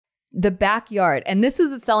the backyard. And this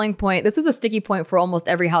was a selling point. This was a sticky point for almost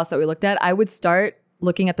every house that we looked at. I would start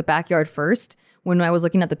looking at the backyard first when I was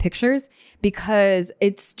looking at the pictures, because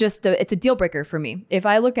it's a deal breaker for me. If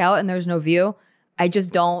I look out and there's no view, I'm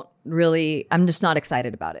just not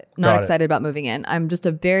excited about it. Not excited about moving in. I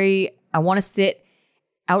want to sit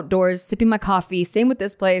outdoors, sipping my coffee. Same with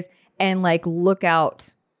this place, and like look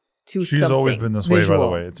out to She's something always been this visual. way, by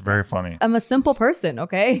the way. It's very funny. I'm a simple person,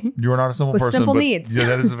 okay? You are not a simple With person. simple but needs. Yeah,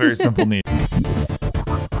 that is a very simple need.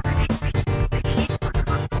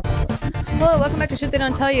 Hello, welcome back to Shit They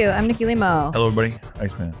Don't Tell You. I'm Nikki Limo. Hello, everybody.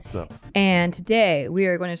 Iceman. What's up? And today we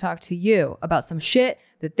are going to talk to you about some shit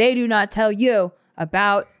that they do not tell you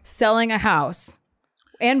about selling a house.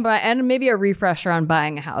 And maybe a refresher on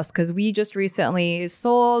buying a house, because we just recently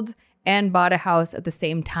sold and bought a house at the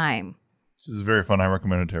same time. This is very fun. I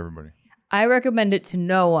recommend it to everybody. I recommend it to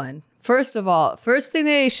no one. First of all, first thing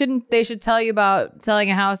they should tell you about selling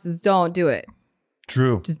a house is don't do it.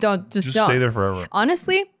 True. Just don't. Stay there forever.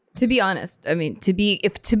 Honestly, to be honest, I mean, to be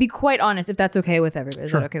quite honest, if that's okay with everybody,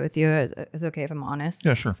 is that okay with you? Is it okay if I'm honest?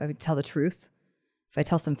 Yeah, sure. If I tell the truth, if I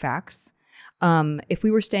tell some facts. If we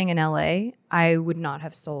were staying in LA, I would not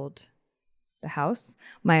have sold the house.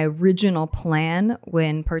 My original plan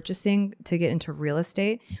when purchasing to get into real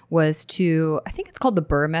estate was I think it's called the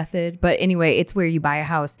Burr method, but anyway, it's where you buy a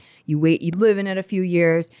house, you live in it a few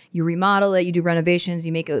years, you remodel it, you do renovations,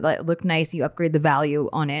 you make it look nice, you upgrade the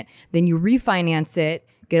value on it, then you refinance it,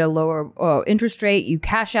 get a lower interest rate, you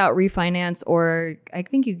cash out, refinance, or I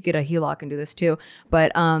think you could get a HELOC and do this too.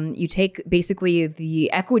 But you take basically the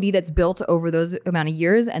equity that's built over those amount of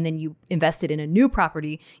years, and then you invest it in a new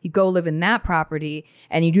property. You go live in that property,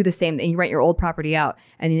 and you do the same, and you rent your old property out,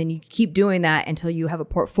 and then you keep doing that until you have a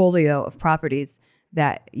portfolio of properties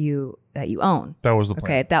that you own. That was the plan.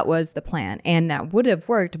 Okay, that was the plan, and that would have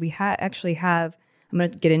worked. We actually have. I'm going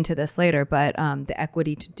to get into this later, but the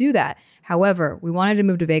equity to do that. However, we wanted to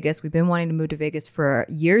move to Vegas. We've been wanting to move to Vegas for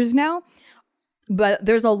years now, but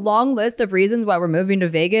there's a long list of reasons why we're moving to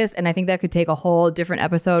Vegas, and I think that could take a whole different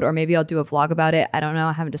episode, or maybe I'll do a vlog about it. I don't know.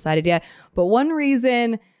 I haven't decided yet. But one of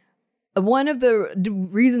the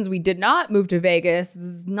reasons we did not move to Vegas,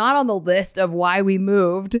 not on the list of why we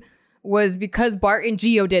moved, was because Bart and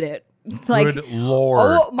Gio did it. It's like, good Lord.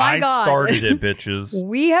 Oh my God. I started it, bitches.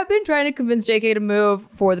 We have been trying to convince JK to move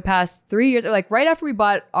for the past 3 years, or like right after we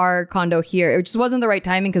bought our condo here. It just wasn't the right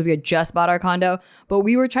timing because we had just bought our condo, but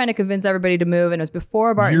we were trying to convince everybody to move, and it was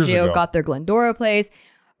before Bart and Gio got their Glendora place.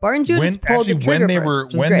 Bart and Gio just pulled the trigger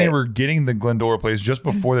when they were getting the Glendora place, just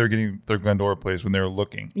before they were getting their Glendora place, when they were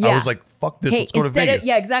looking, I was like, fuck this, let's go to Vegas.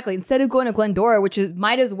 Yeah, exactly. Instead of going to Glendora, which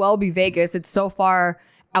might as well be Vegas, it's so far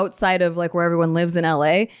outside of like where everyone lives in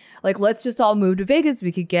LA, like let's just all move to Vegas.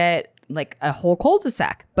 We could get like a whole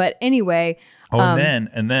cul-de-sac. But anyway,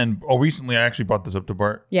 and then recently I actually brought this up to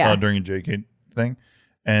Bart during a JK thing,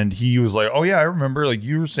 and he was like, oh yeah, I remember, like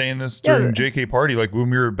you were saying this during JK party, like when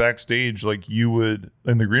we were backstage, like you would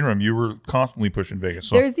in the green room, you were constantly pushing Vegas.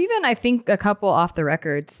 So there's even, I think, a couple off the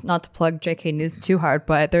records, not to plug JK News too hard,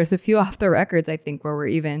 but there's a few off the records, I think, where we're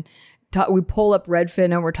even we pull up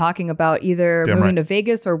Redfin and we're talking about either moving to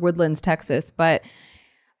Vegas or Woodlands, Texas. But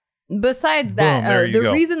besides that,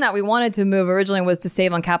 the reason that we wanted to move originally was to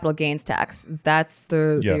save on capital gains tax. That's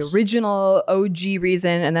the original OG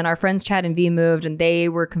reason. And then our friends Chad and V moved, and they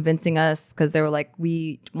were convincing us because they were like,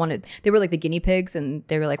 they were like the guinea pigs, and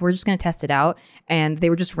they were like, we're just going to test it out. And they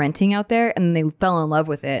were just renting out there, and they fell in love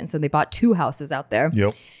with it. And so they bought 2 houses out there.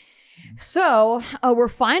 Yep. So we're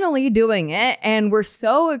finally doing it, and we're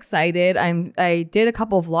so excited. I did a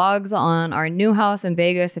couple of vlogs on our new house in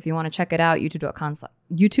Vegas. If you want to check it out,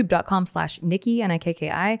 youtube.com/Nikki,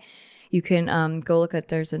 Nikki. You can go look at,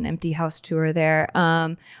 there's an empty house tour there.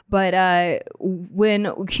 But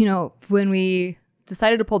when we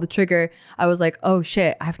decided to pull the trigger, I was like, oh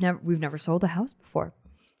shit, we've never sold a house before.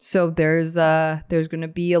 So there's going to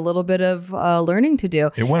be a little bit of learning to do.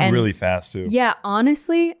 It went really fast too. Yeah,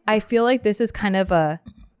 honestly, I feel like this is kind of a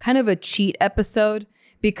cheat episode,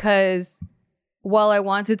 because while I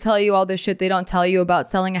want to tell you all this shit they don't tell you about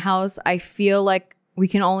selling a house, I feel like we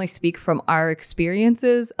can only speak from our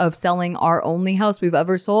experiences of selling our only house we've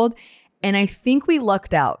ever sold, and I think we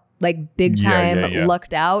lucked out. Like big time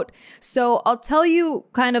lucked out. So I'll tell you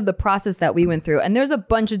kind of the process that we went through. And there's a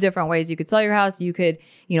bunch of different ways you could sell your house. You could,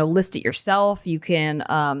 list it yourself. You can,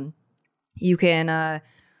 sell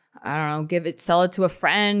it to a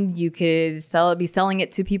friend. You could be selling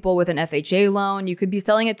it to people with an FHA loan. You could be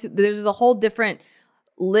selling it to, there's a whole different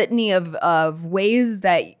litany of ways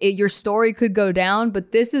that your story could go down.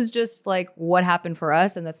 But this is just like what happened for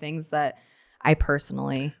us and the things that I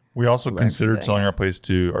personally We also considered selling our place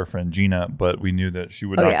to our friend Gina, but we knew that she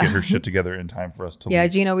would not get her shit together in time for us to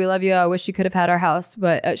leave. Gina, we love you. I wish you could have had our house,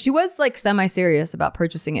 but she was like semi-serious about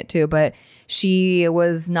purchasing it too, but she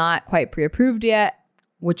was not quite pre-approved yet,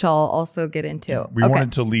 which I'll also get into. We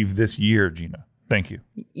wanted to leave this year, Gina. Thank you.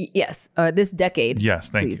 Yes. This decade.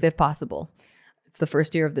 Yes, thank you. If possible. It's the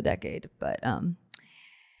first year of the decade, but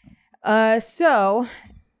so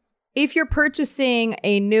if you're purchasing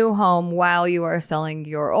a new home while you are selling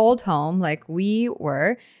your old home, like we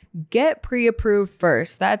were, get pre-approved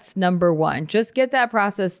first. That's number one. Just get that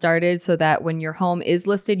process started so that when your home is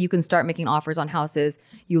listed, you can start making offers on houses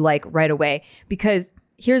you like right away. Because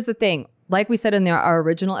here's the thing, like we said in our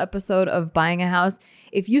original episode of buying a house,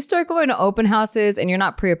 if you start going to open houses and you're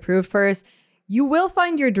not pre-approved first, you will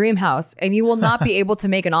find your dream house and you will not be able to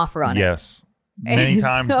make an offer on it. Yes. Many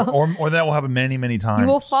times, or that will happen many, many times. You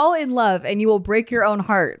will fall in love and you will break your own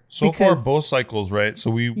heart. So far, both cycles, right? So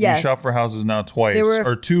we shopped for houses now twice,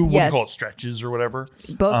 or two, what do you call it, stretches or whatever.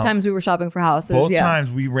 Both times we were shopping for houses. Both times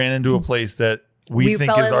we ran into a place that we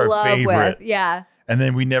think is our favorite. With. Yeah. And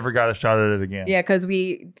then we never got a shot at it again. Yeah, because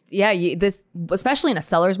this, especially in a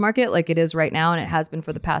seller's market like it is right now, and it has been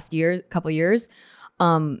for the past couple years,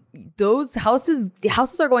 those houses, the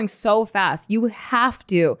houses are going so fast. You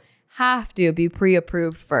have to be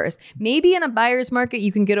pre-approved first. Maybe in a buyer's market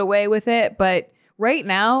you can get away with it, but right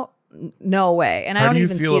now, no way. And I don't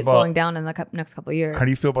even see it slowing down in the next couple of years. How do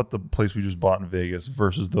you feel about the place we just bought in Vegas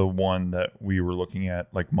versus the one that we were looking at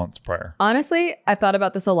like months prior? Honestly, I thought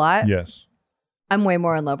about this a lot. Yes. I'm way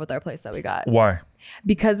more in love with our place that we got. Why?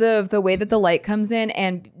 Because of the way that the light comes in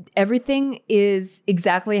and everything is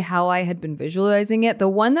exactly how I had been visualizing it. The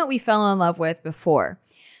one that we fell in love with before,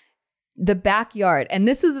 the backyard. And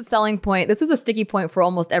this was a selling point. This was a sticky point for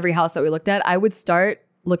almost every house that we looked at. I would start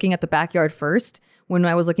looking at the backyard first when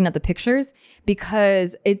I was looking at the pictures,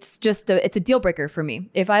 because it's a deal breaker for me.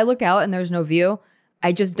 If I look out and there's no view,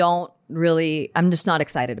 I'm just not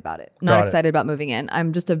excited about it. Not excited about moving in.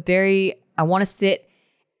 I want to sit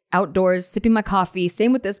outdoors, sipping my coffee.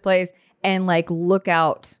 Same with this place, and like look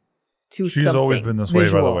out to something. She's always been this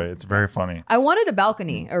visual. way, by the way. It's very funny. I wanted a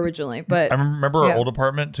balcony originally, but I remember our old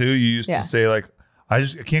apartment too. You used to say like, I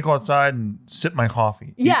can't go outside and sip my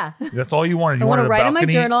coffee. Yeah. That's all you wanted. You wanted to write in my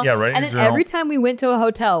journal. Yeah, write in your journal. And then every time we went to a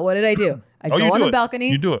hotel, what did I do? I'd go on the balcony.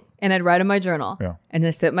 You do it. And I'd write in my journal. Yeah. And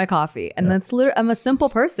then sip my coffee. And that's literally, I'm a simple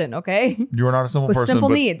person, okay? You are not a simple person. With simple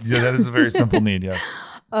needs. Yeah, that is a very simple need, yes.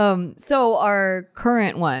 So our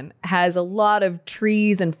current one has a lot of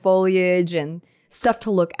trees and foliage and stuff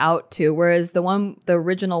to look out to. Whereas the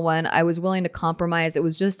original one, I was willing to compromise. It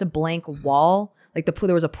was just a blank wall. Like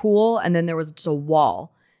there was a pool and then there was just a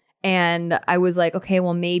wall. And I was like, okay,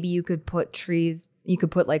 well, maybe you could put trees. You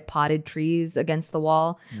could put like potted trees against the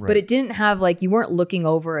wall, but it didn't have you weren't looking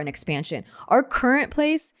over an expansion. Our current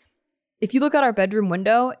place, if you look out our bedroom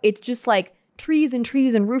window, it's just like trees and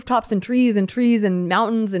trees and rooftops and trees and trees and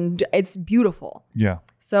mountains, and it's beautiful. Yeah.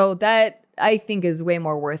 So that I think is way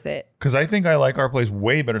more worth it. Because I think I like our place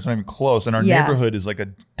way better. It's not even close. And our neighborhood is like a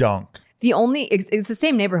dunk. It's the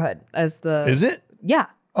same neighborhood as the... Is it? Yeah.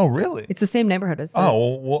 Oh, really? It's the same neighborhood as the...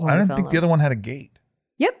 Oh, well, I didn't think the other one had a gate.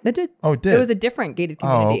 Yep, it did. Oh, it did? It was a different gated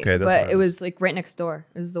community. Oh, okay. But it was like right next door.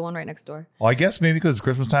 It was the one right next door. Well, I guess maybe because it's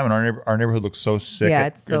Christmas time and our neighborhood looks so sick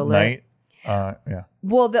at night. Yeah.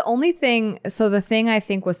 Well, the thing I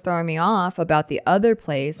think was throwing me off about the other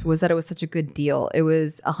place was that it was such a good deal. It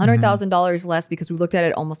was $100,000 less because we looked at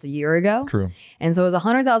it almost a year ago. True. And so it was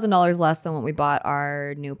 $100,000 less than what we bought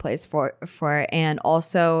our new place for. And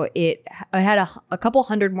also it had a couple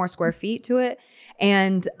hundred more square feet to it.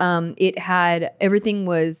 And everything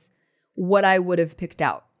was what I would have picked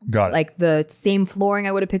out. Got it. Like the same flooring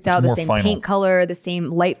I would have picked out, the same paint color, the same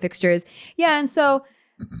light fixtures. Yeah, and so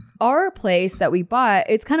our place that we bought,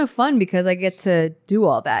 it's kind of fun because I get to do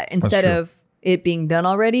all that instead of it being done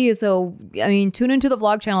already. So, I mean, tune into the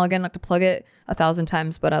vlog channel again, not to plug it 1,000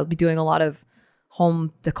 times, but I'll be doing a lot of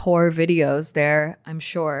home decor videos there, I'm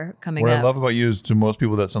sure, coming up. What I love about you is to most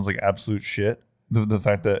people that sounds like absolute shit. The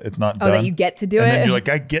fact that it's not done. Oh, that you get to do it? And then you're like,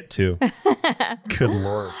 I get to. Good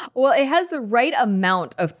Lord. Well, it has the right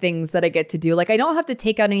amount of things that I get to do. Like, I don't have to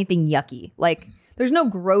take out anything yucky. Like, there's no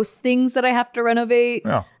gross things that I have to renovate.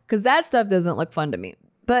 Yeah. Because that stuff doesn't look fun to me.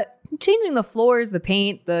 But changing the floors, the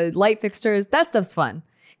paint, the light fixtures, that stuff's fun.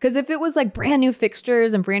 Because if it was like brand new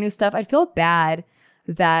fixtures and brand new stuff, I'd feel bad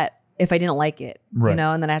that if I didn't like it, and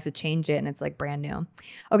then I have to change it and it's like brand new.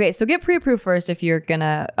 Okay, so get pre-approved first if you're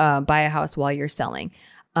gonna buy a house while you're selling.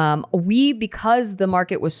 Because the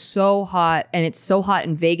market was so hot, and it's so hot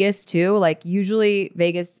in Vegas too, like usually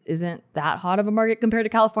Vegas isn't that hot of a market compared to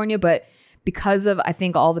California, but because of, I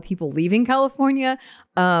think, all the people leaving California,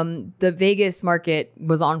 the Vegas market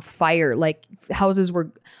was on fire. Like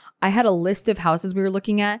I had a list of houses we were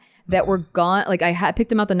looking at that were gone. Like I had picked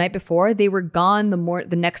them out the night before. They were gone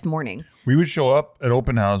the next morning. We would show up at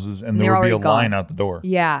open houses and there would be a line out the door.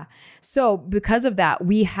 Yeah. So because of that,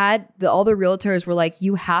 we had all the realtors were like,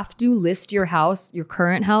 you have to list your house, your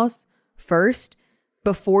current house first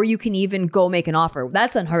before you can even go make an offer.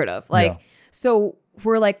 That's unheard of. So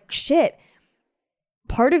we're like, shit.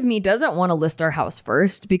 Part of me doesn't want to list our house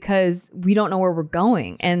first because we don't know where we're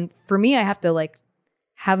going. And for me, I have to like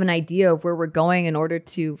have an idea of where we're going in order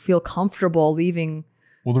to feel comfortable leaving.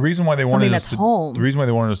 Well, the reason why they wanted us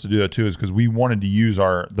to do that too is because we wanted to use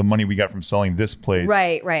the money we got from selling this place,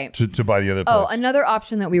 right, to buy the other place. Oh, another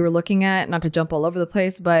option that we were looking at, not to jump all over the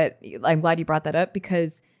place, but I'm glad you brought that up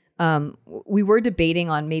because we were debating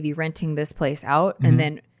on maybe renting this place out and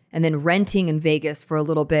then renting in Vegas for a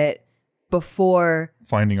little bit before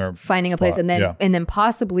finding a place, and then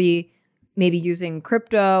possibly maybe using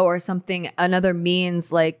crypto or something, another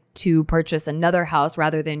means like to purchase another house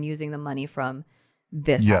rather than using the money from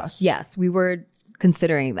this house. Yes, we were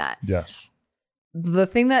considering that. Yes. The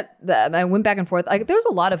thing that I went back and forth, like there was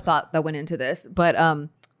a lot of thought that went into this, but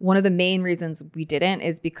one of the main reasons we didn't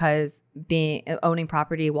is because owning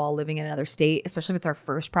property while living in another state, especially if it's our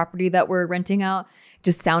first property that we're renting out,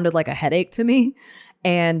 just sounded like a headache to me.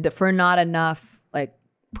 And for not enough like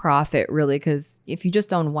profit really, because if you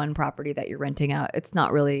just own one property that you're renting out, it's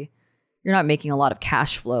not really, you're not making a lot of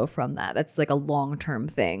cash flow from that. That's like a long-term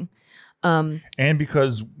thing. And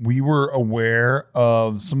because we were aware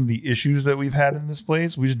of some of the issues that we've had in this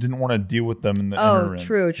place, we just didn't want to deal with them in the interim.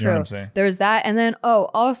 True. You know what I'm saying? There's that. And then,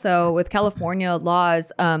 also with California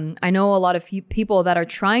laws, I know a lot of people that are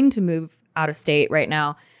trying to move out of state right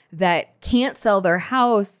now that can't sell their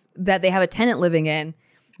house that they have a tenant living in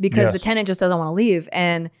because the tenant just doesn't want to leave.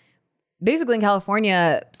 And basically in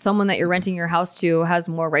California, someone that you're renting your house to has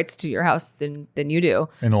more rights to your house than you do.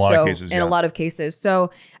 In a lot of cases. In a lot of cases.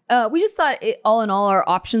 So we just thought all in all, our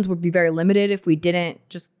options would be very limited if we didn't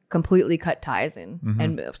just completely cut ties and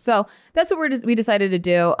move. So that's what we decided to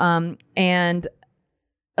do. And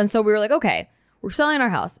so we were like, okay, we're selling our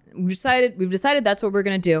house. We've decided that's what we're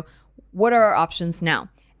going to do. What are our options now?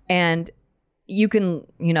 And you can,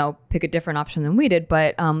 pick a different option than we did,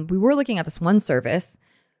 but we were looking at this one service.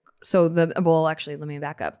 So actually, let me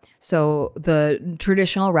back up. So the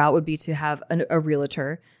traditional route would be to have a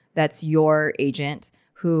realtor that's your agent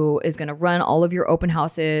who is going to run all of your open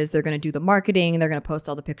houses. They're going to do the marketing. They're going to post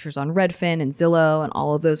all the pictures on Redfin and Zillow and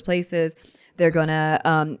all of those places. They're going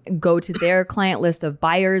to go to their client list of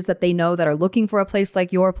buyers that they know that are looking for a place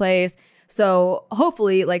like your place. So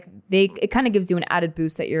hopefully, it kind of gives you an added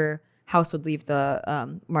boost that your house would leave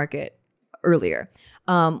the market earlier.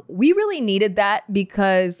 We really needed that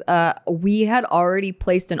because we had already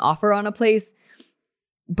placed an offer on a place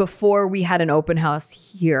before we had an open house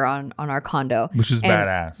here on our condo. Which is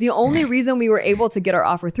badass. The only reason we were able to get our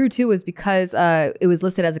offer through too was because it was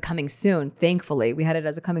listed as a coming soon. Thankfully, we had it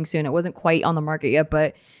as a coming soon. It wasn't quite on the market yet,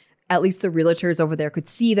 but at least the realtors over there could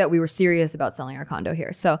see that we were serious about selling our condo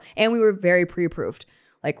here. So, and we were very pre-approved,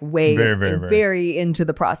 like very into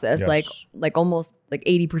the process, yes. like almost like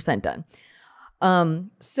 80% done.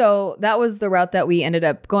 So that was the route that we ended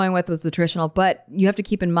up going with, was the traditional, but you have to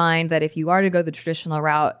keep in mind that if you are to go the traditional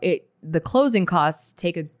route, the closing costs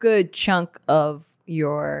take a good chunk of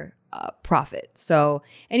your profit. So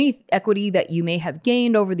any equity that you may have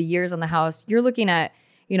gained over the years on the house, you're looking at,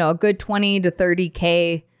 a good 20 to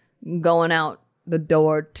 30K going out the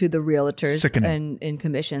door to the realtors and in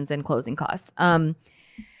commissions and closing costs.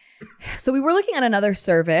 So we were looking at another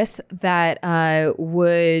service that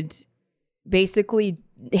would basically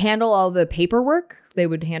handle all the paperwork. They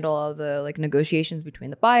would handle all the negotiations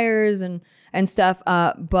between the buyers and stuff.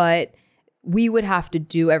 But we would have to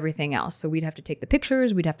do everything else. So we'd have to take the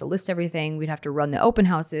pictures. We'd have to list everything. We'd have to run the open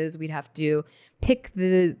houses. We'd have to pick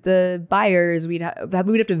the buyers. We'd have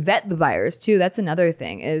to vet the buyers too. That's another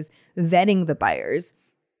thing, is vetting the buyers.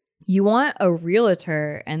 You want a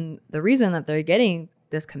realtor, and the reason that they're getting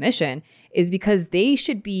this commission is because they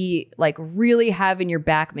should be really having your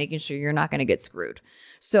back, making sure you're not going to get screwed.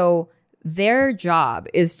 So their job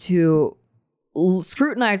is to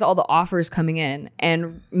scrutinize all the offers coming in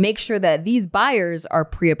and make sure that these buyers are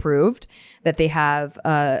pre-approved, that they have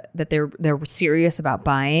that they're serious about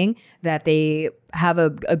buying, that they have a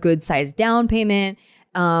good sized down payment.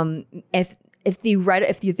 If they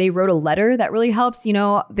wrote a letter, that really helps.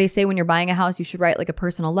 They say when you're buying a house, you should write a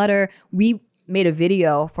personal letter. We made a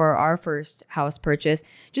video for our first house purchase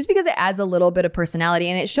just because it adds a little bit of personality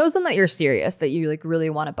and it shows them that you're serious, that you like really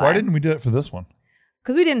want to buy. Why didn't we do it for this one?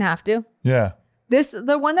 Because we didn't have to. Yeah.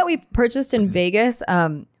 The one that we purchased in Vegas,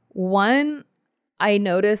 I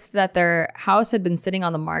noticed that their house had been sitting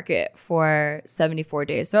on the market for 74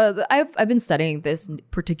 days. So I've been studying this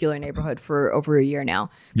particular neighborhood for over a year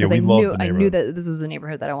now. Yeah, I knew that this was a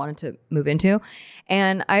neighborhood that I wanted to move into.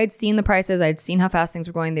 And I had seen the prices. I had seen how fast things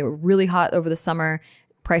were going. They were really hot over the summer.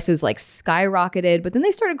 Prices like skyrocketed, but then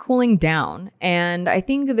they started cooling down. And I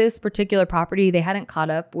think this particular property, they hadn't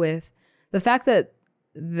caught up with the fact that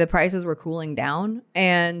the prices were cooling down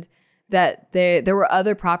and that there were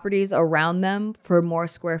other properties around them for more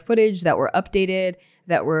square footage that were updated,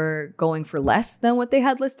 that were going for less than what they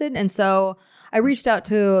had listed. And so I reached out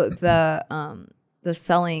to the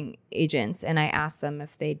selling agents and I asked them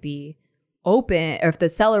if they'd be open, or if the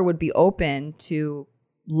seller would be open to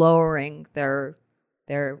lowering their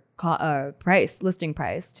listing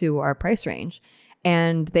price to our price range.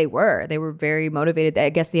 And they were very motivated.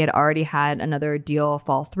 I guess they had already had another deal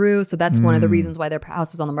fall through. So that's one of the reasons why their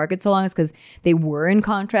house was on the market so long, is because they were in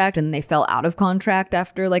contract and they fell out of contract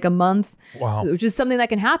after like a month. Wow. Which is something that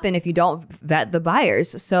can happen if you don't vet the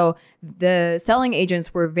buyers. So the selling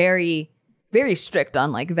agents were very, very strict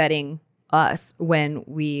on like vetting us when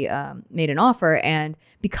we made an offer. And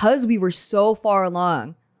because we were so far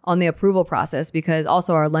along on the approval process, because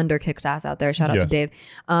also our lender kicks ass out there. Shout out to Dave.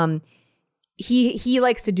 He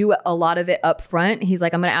likes to do a lot of it up front. He's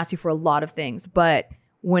like, I'm going to ask you for a lot of things. But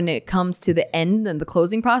when it comes to the end and the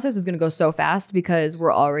closing process is going to go so fast because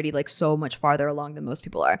we're already like so much farther along than most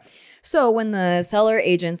people are. So when the seller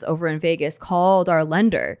agents over in Vegas called our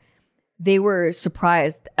lender, they were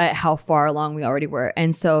surprised at how far along we already were.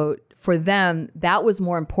 And so for them, that was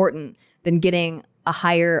more important than getting a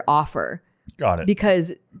higher offer. Got it.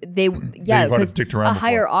 Because because a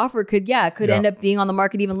higher offer could end up being on the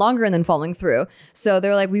market even longer and then falling through. So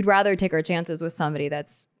they're like, we'd rather take our chances with somebody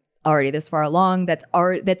that's already this far along, that's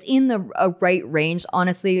in the right range.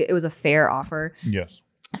 Honestly, it was a fair offer. Yes.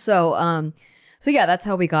 So yeah, that's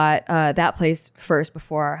how we got that place first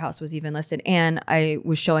before our house was even listed. And I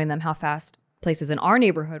was showing them how fast places in our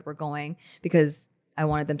neighborhood were going because I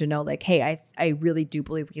wanted them to know, like, hey, I really do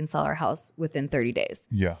believe we can sell our house within 30 days.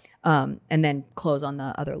 Yeah. And then close on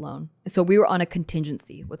the other loan. So we were on a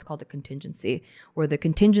contingency, what's called a contingency, where the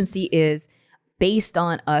contingency is based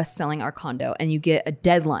on us selling our condo, and you get a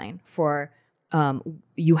deadline for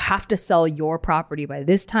you have to sell your property by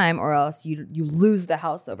this time or else you lose the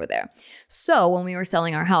house over there. So when we were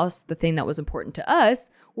selling our house, the thing that was important to us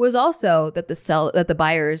was also that the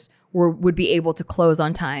buyers would be able to close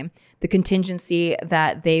on time. The contingency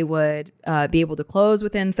that they would be able to close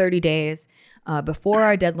within 30 days before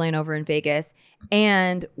our deadline over in Vegas.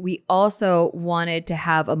 And we also wanted to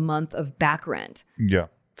have a month of back rent. Yeah.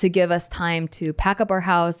 To give us time to pack up our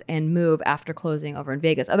house and move after closing over in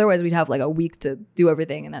Vegas. Otherwise, we'd have like a week to do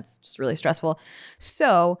everything, and that's just really stressful.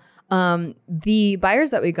 So the buyers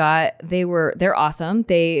that we got, they're awesome.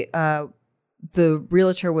 The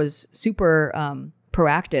realtor was super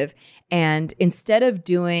proactive, and instead of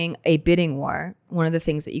doing a bidding war, one of the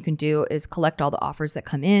things that you can do is collect all the offers that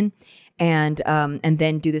come in, and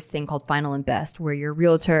then do this thing called final and best, where your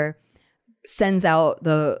realtor sends out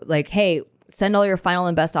hey, send all your final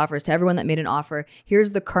and best offers to everyone that made an offer.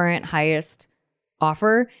 Here's the current highest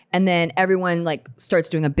offer. And then everyone like starts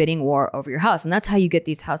doing a bidding war over your house. And that's how you get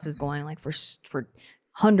these houses going like for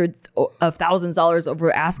hundreds of thousands of dollars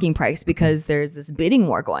over asking price, because there's this bidding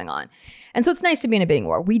war going on. And so it's nice to be in a bidding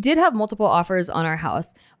war. We did have multiple offers on our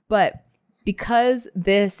house, but because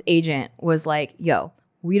this agent was like, yo,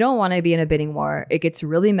 we don't want to be in a bidding war. It gets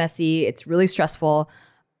really messy. It's really stressful.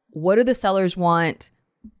 What do the sellers want?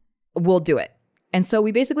 We'll do it. And so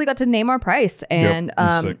we basically got to name our price, and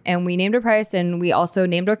and we named our price, and we also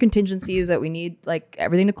named our contingencies that we need like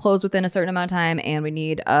everything to close within a certain amount of time, and we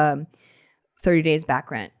need 30 days back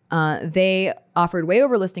rent. They offered way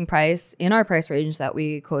over listing price in our price range that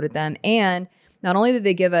we quoted them, and not only did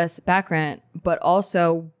they give us back rent, but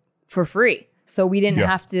also for free. So we didn't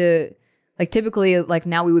have to typically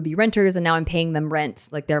now we would be renters, and now I'm paying them rent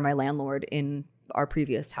like they're my landlord in our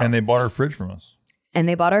previous house. And they bought our fridge from us. And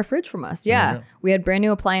they bought our fridge from us. Yeah. We had brand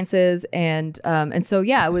new appliances. And so,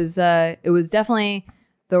 yeah, it was definitely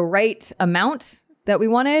the right amount that we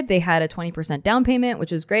wanted. They had a 20% down payment,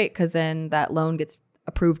 which is great because then that loan gets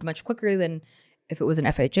approved much quicker than if it was an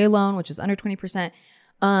FHA loan, which is under 20%.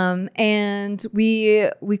 And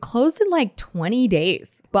we closed in like 20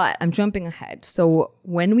 days, but I'm jumping ahead. So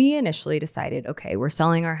when we initially decided, okay, we're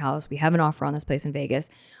selling our house, we have an offer on this place in Vegas,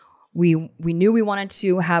 We knew we wanted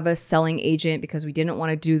to have a selling agent because we didn't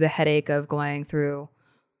want to do the headache of going through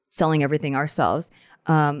selling everything ourselves.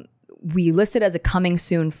 We listed as a coming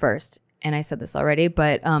soon first. And I said this already,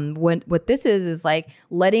 but what this is like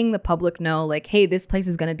letting the public know, like, hey, this place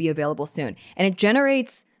is going to be available soon. And it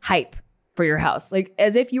generates hype for your house, like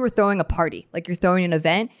as if you were throwing a party, like you're throwing an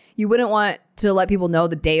event. You wouldn't want to let people know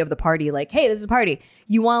the day of the party, like, hey, this is a party.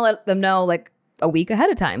 You want to let them know like a week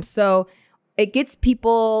ahead of time. So it gets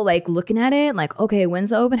people like looking at it like, okay, when's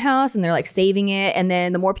the open house? And they're like saving it. And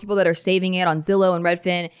then the more people that are saving it on Zillow and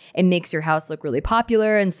Redfin, it makes your house look really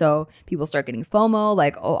popular. And so people start getting FOMO,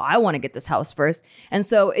 like, oh, I want to get this house first. And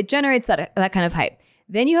so it generates that kind of hype.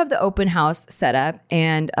 Then you have the open house set up,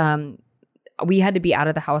 and we had to be out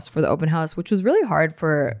of the house for the open house, which was really hard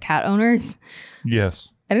for cat owners.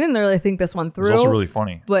 Yes. I didn't really think this one through. It was also really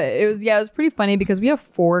funny. But it was pretty funny because we have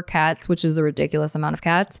 4 cats, which is a ridiculous amount of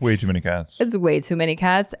cats. Way too many cats. It's way too many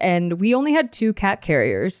cats. And we only had 2 cat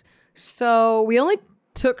carriers. So we only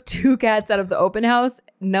took 2 cats out of the open house,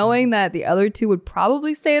 knowing that the other 2 would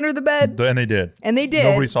probably stay under the bed. And they did.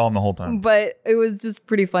 Nobody saw them the whole time. But it was just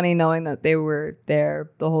pretty funny knowing that they were there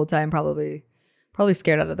the whole time, probably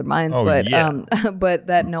scared out of their minds. But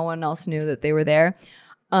that no one else knew that they were there.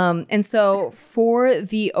 And so for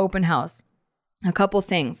the open house, a couple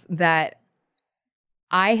things that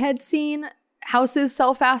I had seen houses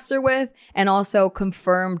sell faster with, and also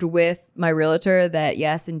confirmed with my realtor that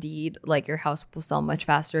yes, indeed, like your house will sell much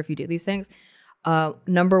faster if you do these things.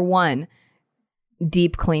 Number 1,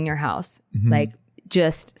 deep clean your house. Mm-hmm. Like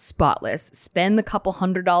just spotless. Spend the couple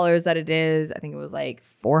 $100 that it is. I think it was like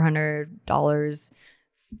 $400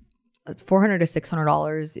 to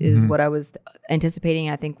 $600 is what I was anticipating.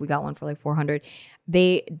 I think we got one for like $400.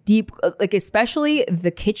 They deep, like especially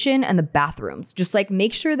the kitchen and the bathrooms. Just like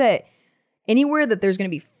make sure that anywhere that there's going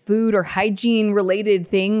to be food or hygiene related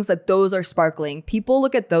things, that those are sparkling. People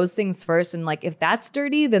look at those things first, and like if that's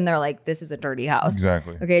dirty, then they're like, this is a dirty house.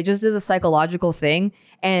 Exactly. Okay, it just is a psychological thing,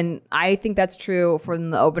 and I think that's true from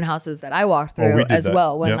the open houses that I walked through as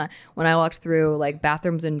well. When I walked through like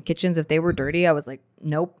bathrooms and kitchens, if they were dirty, I was like,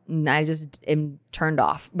 nope. And I just am turned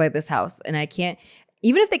off by this house, and I can't.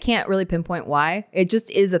 Even if they can't really pinpoint why, it just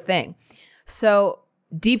is a thing. So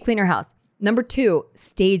deep clean your house. Number 2,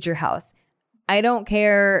 stage your house. I don't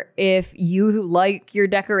care if you like your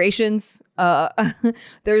decorations.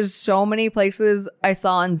 There's so many places I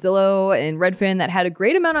saw on Zillow and Redfin that had a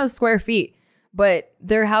great amount of square feet, but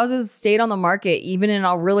their houses stayed on the market even in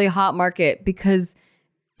a really hot market because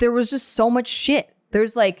there was just so much shit.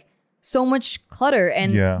 There's like so much clutter.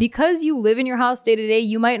 And because you live in your house day to day,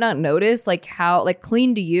 you might not notice like how like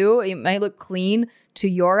clean to you. It might look clean to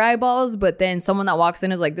your eyeballs, but then someone that walks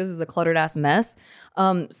in is like, this is a cluttered ass mess.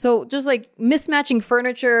 So just like mismatching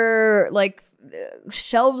furniture, like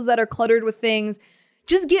shelves that are cluttered with things,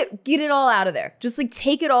 just get it all out of there. Just like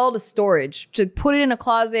take it all to storage, to put it in a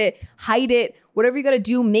closet, hide it, whatever you got to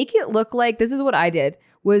do, make it look like, this is what I did,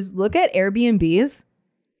 was look at Airbnbs,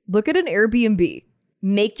 look at an Airbnb,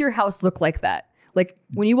 make your house look like that. Like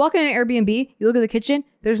when you walk in an Airbnb, you look at the kitchen,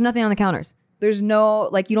 there's nothing on the counters. There's no,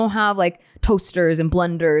 like, you don't have like toasters and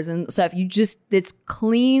blenders and stuff. It's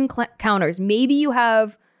clean counters. Maybe you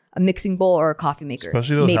have a mixing bowl or a coffee maker.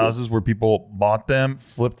 Especially those houses where people bought them,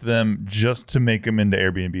 flipped them just to make them into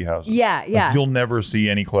Airbnb houses. Yeah. Like, you'll never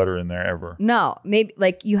see any clutter in there ever. No, maybe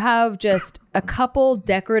like you have just a couple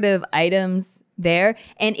decorative items there.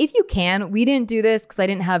 And if you can, we didn't do this because I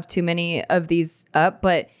didn't have too many of these up,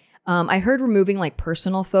 but I heard removing like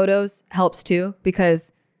personal photos helps too,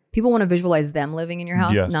 because people want to visualize them living in your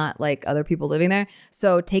house, not like other people living there.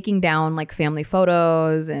 So taking down like family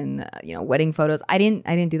photos and wedding photos. I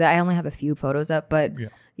didn't do that. I only have a few photos up, but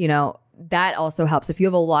that also helps. If you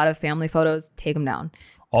have a lot of family photos, take them down.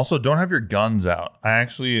 Also, don't have your guns out. I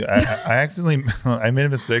accidentally I made a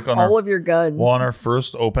mistake on all of your guns. Well, on our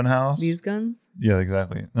first open house. These guns? Yeah,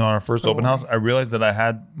 exactly. No, on our first open house, I realized that I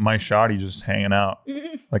had my shotty just hanging out,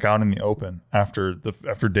 like out in the open after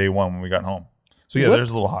day 1 when we got home. So yeah,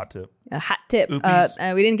 there's a little hot tip. A hot tip. We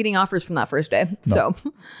didn't get any offers from that first day. No.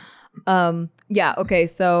 So, okay.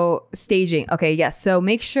 So staging. Okay. Yes. So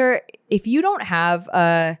make sure if you don't have,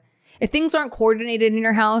 if things aren't coordinated in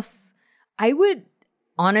your house, I would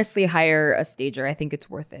honestly hire a stager. I think it's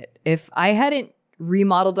worth it. If I hadn't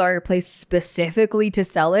remodeled our place specifically to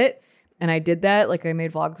sell it, and I did that, like I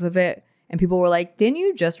made vlogs of it, and people were like, "Didn't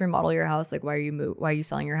you just remodel your house? Like, why are you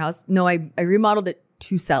selling your house?" No, I remodeled it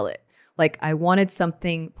to sell it. Like I wanted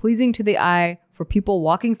something pleasing to the eye for people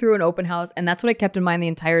walking through an open house. And that's what I kept in mind the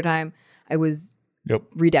entire time I was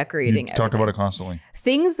redecorating. You talk about it constantly.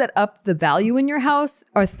 Things that up the value in your house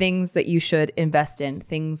are things that you should invest in.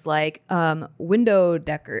 Things like window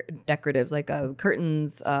decoratives, like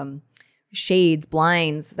curtains, shades,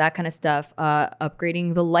 blinds, that kind of stuff.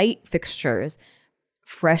 Upgrading the light fixtures,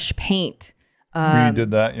 fresh paint. We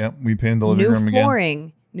did that. Yeah, we painted the living room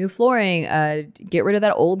again. New flooring. Get rid of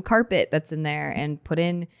that old carpet that's in there and put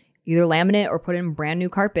in either laminate or put in brand new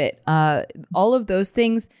carpet. All of those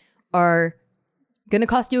things are going to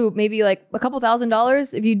cost you maybe like a couple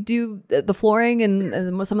 $1,000s if you do the flooring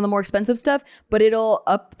and some of the more expensive stuff, but it'll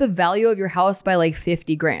up the value of your house by like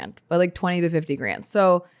 50 grand, by like 20 to 50 grand.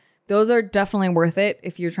 So those are definitely worth it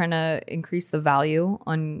if you're trying to increase the value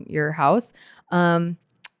on your house.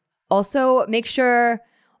 Also, make sure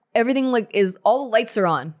everything all the lights are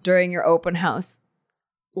on during your open house.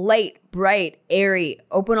 Light, bright, airy.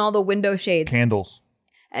 Open all the window shades. Candles.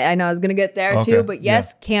 I know I was going to get there too, but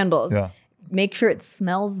yes, candles. Yeah. Make sure it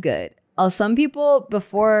smells good. Some people,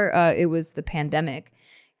 before it was the pandemic,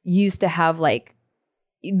 used to have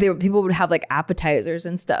people would have like appetizers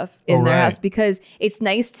and stuff in their house because it's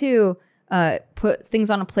nice to put things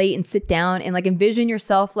on a plate and sit down and like envision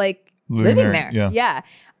yourself like living there. Yeah.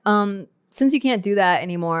 Since you can't do that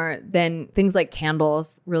anymore, then things like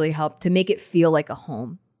candles really help to make it feel like a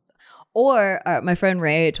home. Or my friend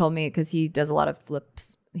Ray told me, because he does a lot of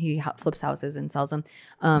flips, he flips houses and sells them,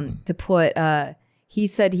 to put, he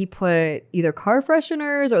said he put either car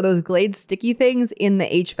fresheners or those Glade sticky things in the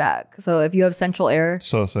HVAC. So if you have central air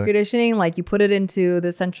conditioning, like you put it into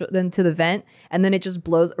the vent and then it just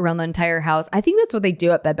blows around the entire house. I think that's what they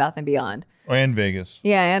do at Bed Bath & Beyond. And Vegas.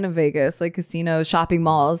 Yeah, and in Vegas, like casinos, shopping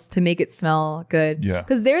malls, to make it smell good. Yeah.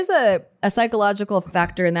 Because there's a psychological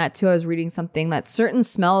factor in that too. I was reading something that certain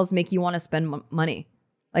smells make you want to spend money.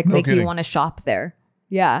 Like make you want to shop there.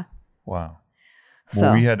 Yeah. Wow.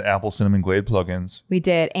 Well, we had apple cinnamon Glade plugins. We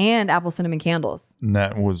did, and apple cinnamon candles. And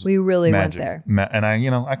that was we really magic. Went there. And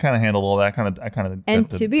I kind of handled all that.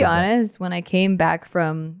 And to be honest, when I came back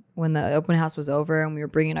from when the open house was over and we were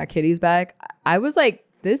bringing our kitties back, I was like,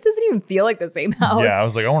 this doesn't even feel like the same house. Yeah, I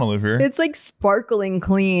was like, I want to live here. It's like sparkling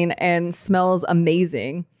clean and smells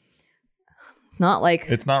amazing. It's not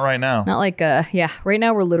right now. Not like right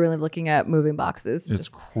now we're literally looking at moving boxes. It's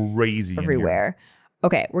just crazy everywhere.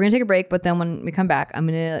 Okay, we're gonna take a break, but then when we come back, I'm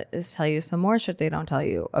gonna tell you some more shit they don't tell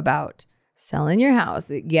you about selling your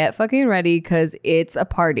house. Get fucking ready, because it's a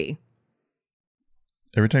party.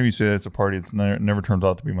 Every time you say it's a party, it never turns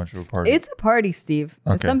out to be much of a party. It's a party, Steve.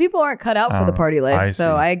 Okay. Some people aren't cut out for the party life,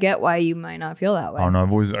 so I get why you might not feel that way. Oh no,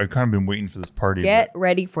 I've kind of been waiting for this party. Get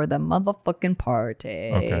ready for the motherfucking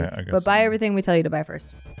party. Okay, I guess. But buy everything we tell you to buy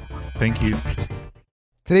first. Thank you.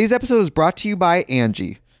 Today's episode is brought to you by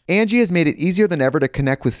Angie. Angie has made it easier than ever to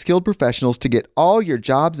connect with skilled professionals to get all your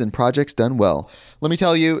jobs and projects done well. Let me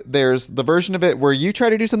tell you, there's the version of it where you try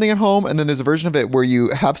to do something at home, and then there's a version of it where you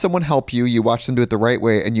have someone help you, you watch them do it the right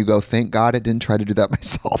way, and you go, thank God I didn't try to do that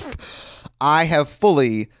myself. I have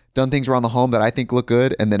fully done things around the home that I think look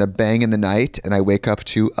good, and then a bang in the night, and I wake up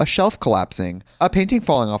to a shelf collapsing, a painting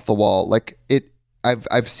falling off the wall.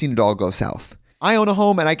 I've seen it all go south. I own a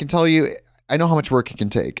home, and I can tell you, I know how much work it can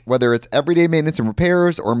take. Whether it's everyday maintenance and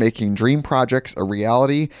repairs or making dream projects a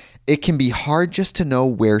reality, it can be hard just to know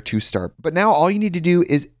where to start. But now all you need to do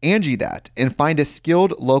is Angie that and find a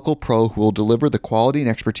skilled local pro who will deliver the quality and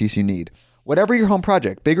expertise you need. Whatever your home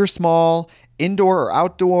project, big or small, indoor or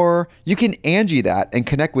outdoor, you can Angie that and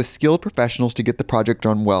connect with skilled professionals to get the project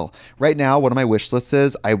done well. Right now, one of my wish lists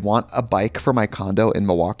is I want a bike for my condo in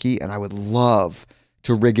Milwaukee, and I would love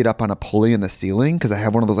to rig it up on a pulley in the ceiling because I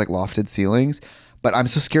have one of those like lofted ceilings, but I'm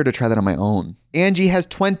so scared to try that on my own. Angie has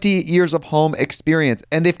 20 years of home experience,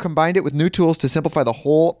 and they've combined it with new tools to simplify the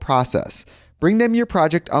whole process. Bring them your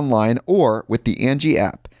project online or with the Angie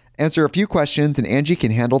app. Answer a few questions and Angie can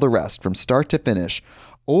handle the rest from start to finish,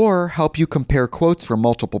 or help you compare quotes from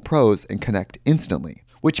multiple pros and connect instantly,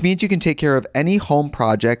 which means you can take care of any home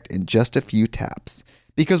project in just a few taps.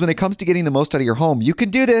 Because when it comes to getting the most out of your home, you can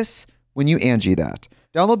do this when you Angie that.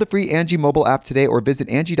 Download the free Angie mobile app today or visit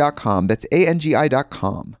Angie.com. That's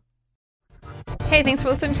ANGI.com. Hey, thanks for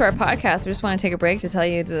listening to our podcast. We just want to take a break to tell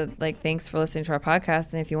you thanks for listening to our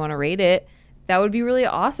podcast. And if you want to rate it, that would be really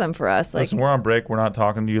awesome for us. Listen, we're on break. We're not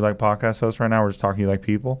talking to you like podcast hosts right now. We're just talking to you like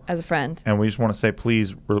people. As a friend. And we just want to say,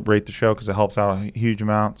 please rate the show because it helps out huge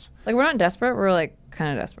amounts. We're not desperate. We're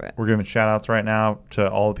kind of desperate. We're giving shout outs right now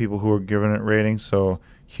to all the people who are giving it ratings. So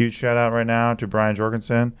huge shout out right now to Brian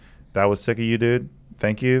Jorgensen. That was sick of you, dude.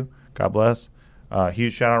 Thank you. God bless.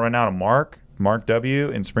 Huge shout out right now to Mark W.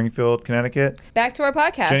 in Springfield, Connecticut. Back to our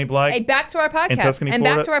podcast. Jenny Blythe. Hey, back to our podcast. In Tuscany, Florida.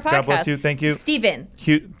 And back to our podcast. God bless you. Thank you. Steven.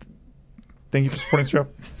 Thank you for supporting the show.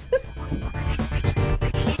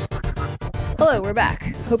 Hello, we're back.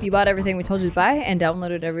 Hope you bought everything we told you to buy and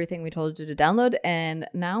downloaded everything we told you to download. And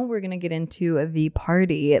now we're going to get into the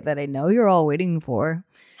party that I know you're all waiting for.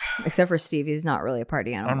 Except for Steve. He's not really a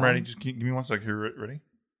party animal. I'm ready. Just give me 1 second. Here, ready?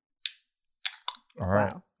 All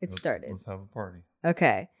right. Wow. It started. Let's have a party.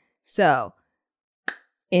 Okay. So,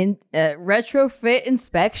 in retrofit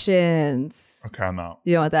inspections. Okay, I'm out.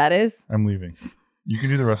 You know what that is? I'm leaving. You can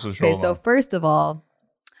do the rest of the show. Okay, so first of all,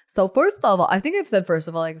 I think I've said first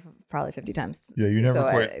of all like probably 50 times. Yeah, you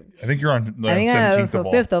never quit. I think you're on I think 17th of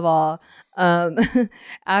all. 5th of all.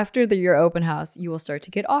 After your open house, you will start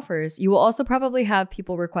to get offers. You will also probably have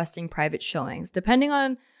people requesting private showings, depending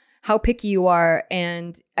on how picky you are.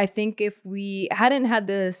 And I think if we hadn't had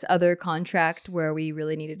this other contract where we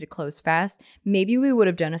really needed to close fast, maybe we would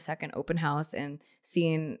have done a second open house and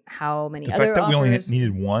seen how many other offers. The fact that we only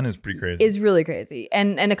needed one is pretty crazy. Is really crazy.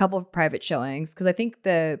 And a couple of private showings. Because I think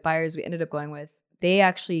the buyers we ended up going with, they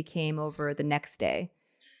actually came over the next day.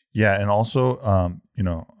 Yeah. And also,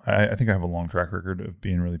 I think I have a long track record of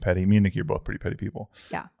being really petty. Me and Nikki are both pretty petty people.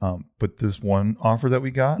 Yeah. But this one offer that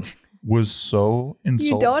we got was so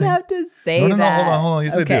insulting. You don't have to say that. No, hold on.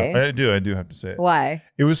 Yes, okay. I do have to say it. Why?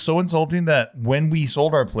 It was so insulting that when we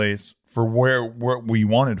sold our place for where we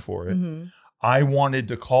wanted for it, I wanted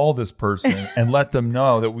to call this person and let them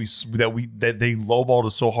know that they lowballed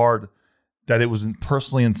us so hard that it was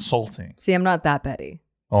personally insulting. See, I'm not that petty.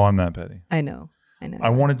 Oh, I'm that petty. I know. I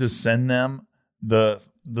wanted to send them the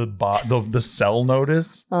sell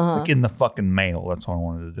notice like in the fucking mail. That's what I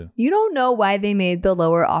wanted to do. You don't know why they made the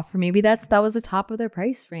lower offer. Maybe that was the top of their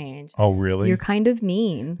price range. Oh, really? You're kind of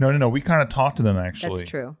mean. No. We kind of talked to them actually. That's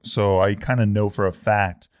true. So I kind of know for a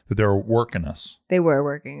fact that they were working us. They were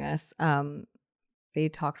working us. They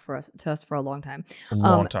talked to us for a long time. A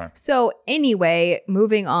long time. So anyway,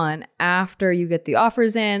 moving on. After you get the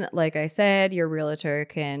offers in, like I said, your realtor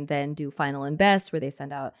can then do final and best, where they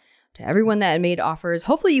send out to everyone that made offers.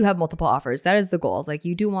 Hopefully you have multiple offers. That is the goal. Like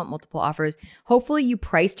you do want multiple offers. Hopefully you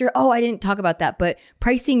priced I didn't talk about that, but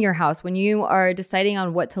pricing your house when you are deciding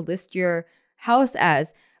on what to list your house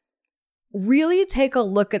as, really take a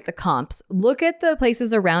look at the comps. Look at the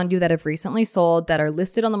places around you that have recently sold, that are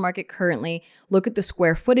listed on the market currently. Look at the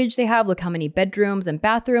square footage they have. Look how many bedrooms and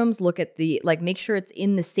bathrooms. Look at make sure it's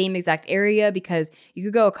in the same exact area, because you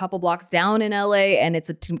could go a couple blocks down in LA and it's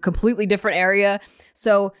a completely different area.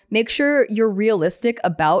 So make sure you're realistic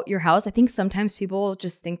about your house. I think sometimes people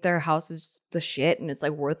just think their house is the shit and it's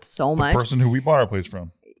like worth so much. The person who we bought our place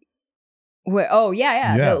from.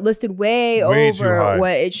 Yeah. Listed way over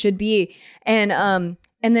what it should be. And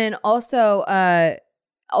then also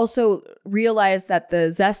realize that the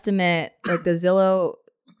Zestimate, like the Zillow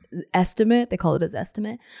estimate, they call it a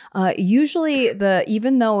Zestimate. Usually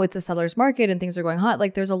even though it's a seller's market and things are going hot,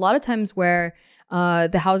 like there's a lot of times where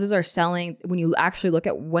the houses are selling, when you actually look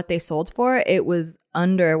at what they sold for, it was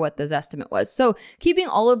under what the Zestimate was. So keeping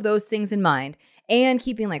all of those things in mind, and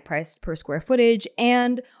keeping like price per square footage,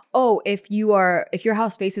 and if your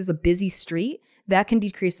house faces a busy street, that can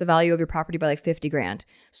decrease the value of your property by like $50,000.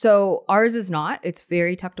 So ours is not. It's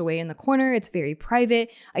very tucked away in the corner. It's very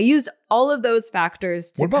private. I used all of those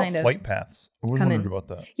factors to kind of flight paths? I wondered about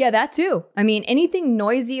that. Yeah, that too. I mean, anything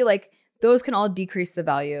noisy, like those can all decrease the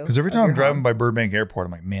value. Because every time I'm driving by Burbank Airport,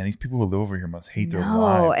 I'm like, man, these people who live over here must hate their lives.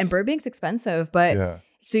 No, and Burbank's expensive, but yeah.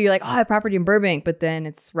 So you're like, I have property in Burbank, but then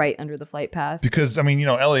it's right under the flight path. Because, I mean,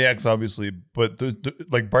 LAX obviously, but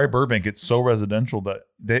like by Burbank, it's so residential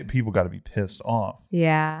that people got to be pissed off.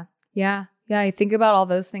 Yeah. I think about all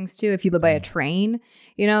those things too. If you live by a train,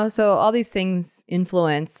 so all these things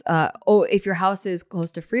influence. If your house is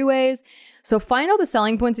close to freeways. So find all the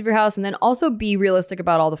selling points of your house, and then also be realistic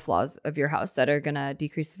about all the flaws of your house that are going to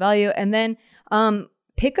decrease the value. And then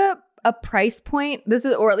pick up a price point.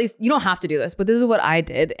 Or at least you don't have to do this, but this is what I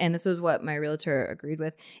did. And this was what my realtor agreed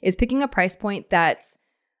with, is picking a price point that's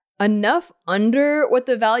enough under what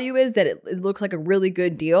the value is that it looks like a really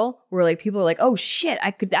good deal, where like people are like, oh shit, I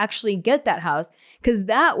could actually get that house. Because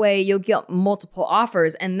that way you'll get multiple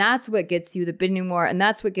offers, and that's what gets you the bidding war, and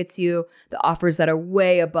that's what gets you the offers that are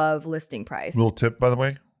way above listing price. Little tip, by the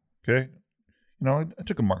way. Okay. I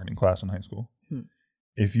took a marketing class in high school.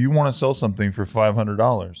 If you want to sell something for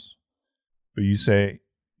 $500, but you say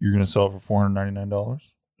you're going to sell it for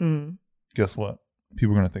 $499, guess what?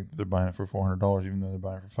 People are going to think that they're buying it for $400, even though they're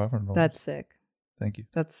buying it for $500. That's sick. Thank you.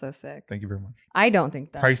 That's so sick. Thank you very much. I don't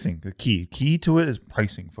think that. Pricing, the key. Key to it is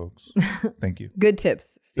pricing, folks. Thank you. Good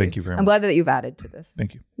tips, Steve. Thank you very much. I'm glad that you've added to this.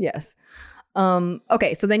 Thank you. Yes.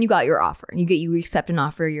 Okay, so then you got your offer. You accept an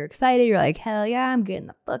offer. You're excited. You're like, hell yeah, I'm getting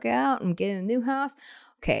the fuck out. I'm getting a new house.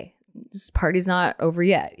 Okay, this party's not over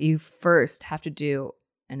yet. You first have to do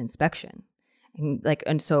an inspection.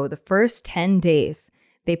 And so the first 10 days,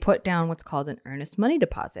 they put down what's called an earnest money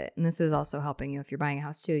deposit. And this is also helping you if you're buying a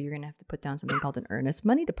house too. You're going to have to put down something called an earnest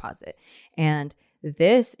money deposit. And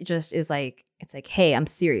this just is like, it's like, hey, I'm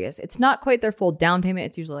serious. It's not quite their full down payment.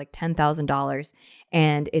 It's usually like $10,000.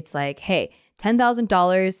 And it's like, hey,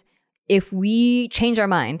 $10,000, if we change our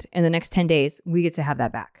mind in the next 10 days, we get to have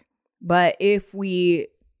that back. But if we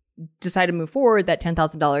decide to move forward, that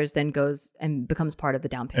 $10,000 then goes and becomes part of the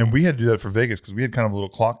down payment. And we had to do that for Vegas because we had kind of a little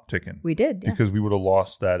clock ticking. We did, yeah. Because we would have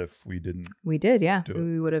lost that if we didn't. We did, yeah.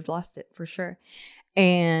 We would have lost it for sure.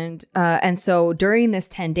 And so during this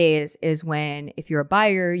 10 days is when, if you're a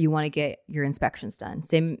buyer, you want to get your inspections done.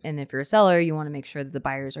 Same, and if you're a seller, you want to make sure that the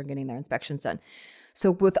buyers are getting their inspections done.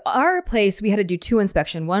 So with our place, we had to do 2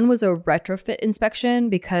 inspections. One was a retrofit inspection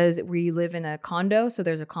because we live in a condo, so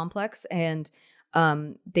there's a complex, and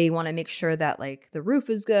they want to make sure that like the roof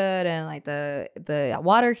is good and like the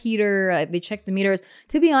water heater, they checked the meters.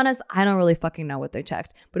 To be honest, I don't really fucking know what they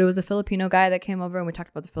checked, but it was a Filipino guy that came over and we talked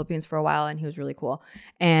about the Philippines for a while and he was really cool.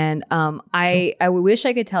 And I wish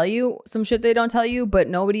I could tell you some shit they don't tell you, but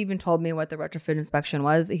nobody even told me what the retrofit inspection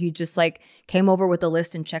was. He just like came over with a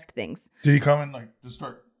list and checked things. Did he come and like just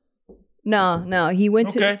start? No. He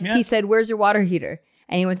went he said, "Where's your water heater?"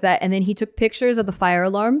 And he went to that, and then he took pictures of the fire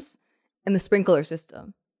alarms and the sprinkler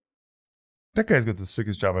system. That guy's got the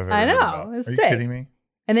sickest job I've ever I know. heard about. It's Are sick. you kidding me?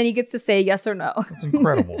 And then he gets to say yes or no. That's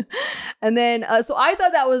incredible. And then, so I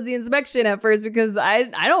thought that was the inspection at first because I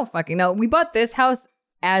don't fucking know. We bought this house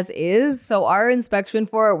as is, so our inspection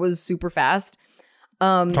for it was super fast.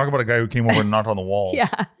 Talk about a guy who came over and knocked on the walls.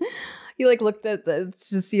 Yeah. He like looked at to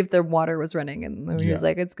see if their water was running, and he was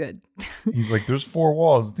like, "It's good." He's like, "There's 4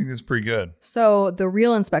 walls. I think that's pretty good." So the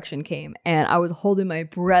real inspection came, and I was holding my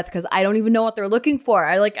breath because I don't even know what they're looking for.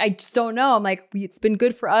 I just don't know. I'm like, it's been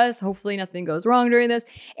good for us. Hopefully nothing goes wrong during this.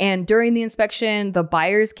 And during the inspection, the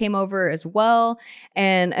buyers came over as well,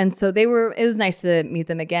 and so it was nice to meet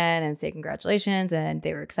them again and say congratulations, and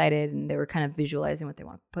they were excited and they were kind of visualizing what they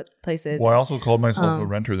want to put places. Well, I also called myself a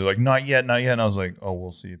renter. They're like, "Not yet," and I was like, "Oh,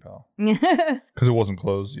 we'll see, pal." Because it wasn't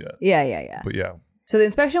closed yet. Yeah. But yeah. So the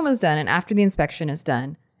inspection was done, and after the inspection is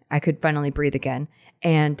done, I could finally breathe again.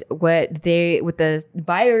 And what the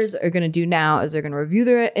buyers are going to do now is they're going to review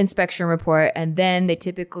their inspection report, and then they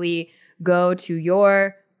typically go to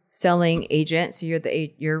your selling agent, so you're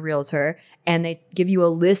your realtor, and they give you a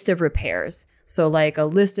list of repairs. So like a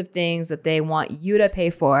list of things that they want you to pay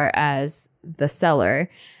for as the seller,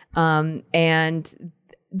 and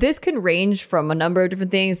this can range from a number of different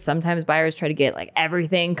things. Sometimes buyers try to get like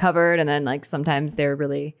everything covered, and then like sometimes they're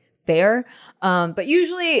really fair. But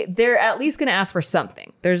usually they're at least going to ask for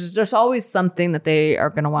something. There's just always something that they are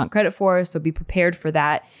going to want credit for. So be prepared for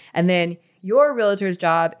that. And then your realtor's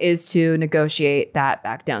job is to negotiate that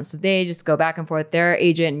back down. So they just go back and forth. Their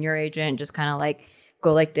agent and your agent just kind of like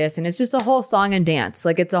go like this. And it's just a whole song and dance.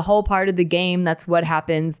 Like it's a whole part of the game. That's what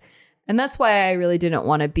happens. And that's why I really didn't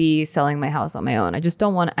want to be selling my house on my own. I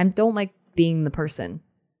don't like being the person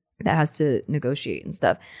that has to negotiate and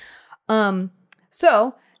stuff.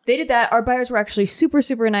 So they did that. Our buyers were actually super,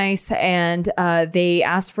 super nice. And they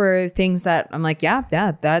asked for things that I'm like, yeah,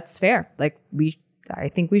 that's fair. Like I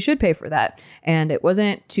think we should pay for that. And it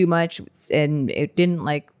wasn't too much. And it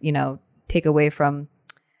didn't take away from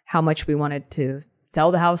how much we wanted to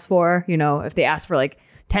sell the house for. If they asked for like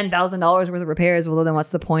 $10,000 worth of repairs, well, then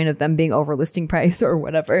what's the point of them being over listing price or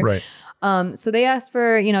whatever? Right. So they asked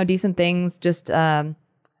for, decent things, just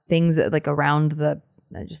things like around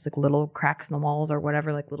just like little cracks in the walls or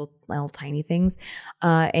whatever, like little tiny things.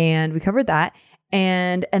 And we covered that.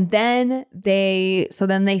 And then they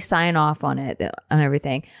sign off on it, on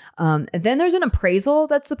everything. And then there's an appraisal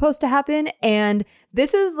that's supposed to happen. And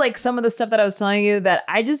this is like some of the stuff that I was telling you that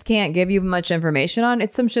I just can't give you much information on.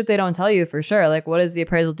 It's some shit they don't tell you for sure. Like, what does the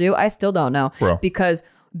appraisal do? I still don't know. Bro. Because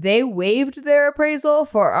they waived their appraisal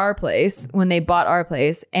for our place when they bought our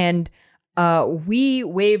place. And we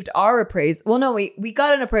waived our appraisal. Well, no, we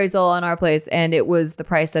got an appraisal on our place and it was the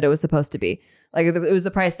price that it was supposed to be. Like it was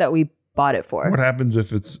the price that we bought it for. What happens if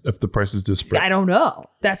the price is disparate? I don't know.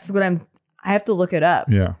 That's what I have to look it up.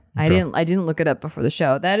 Yeah. Okay. I didn't look it up before the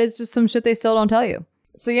show. That is just some shit they still don't tell you.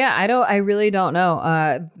 So yeah, I really don't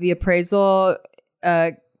know. The appraisal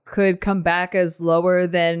could come back as lower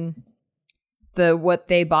than what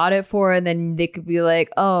they bought it for, and then they could be like,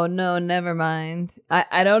 oh no, never mind.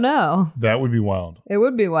 I don't know. That would be wild. It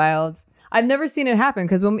would be wild. I've never seen it happen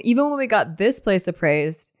because even when we got this place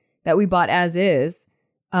appraised that we bought as is,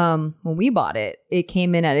 when we bought it, it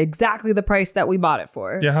came in at exactly the price that we bought it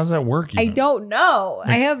for. Yeah, how's that work? I don't know.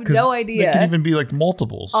 I have no idea. It can even be like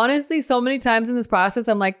multiples. Honestly, so many times in this process,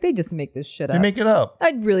 I'm like, they just make this shit up. They make it up.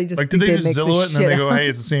 I really just like, did they just Zillow it and then they go, hey,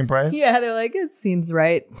 it's the same price? Yeah, they're like, it seems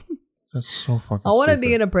right. That's so fucking I want to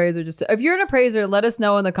be an appraiser. If you're an appraiser, let us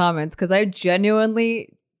know in the comments because I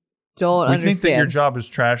genuinely don't understand. We think that your job is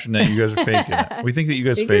trash and that you guys are faking it. We think that you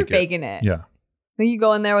guys faking it. Yeah. Then you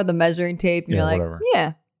go in there with a measuring tape and you're like, whatever.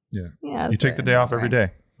 Yeah. You take the day off every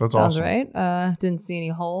day. That's Sounds awesome. Right. Didn't see any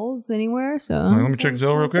holes anywhere. So let me check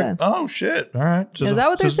Zillow real quick. Good. Oh shit! All right. Is that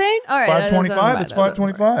what they're saying? All right. $525. It's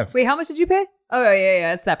 $525. Wait, how much did you pay? Oh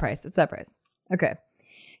yeah. It's that price. Okay.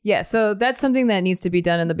 Yeah. So that's something that needs to be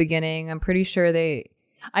done in the beginning. I'm pretty sure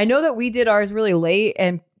I know that we did ours really late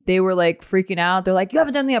and they were like freaking out. They're like, you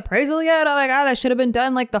haven't done the appraisal yet? Oh my God, that should have been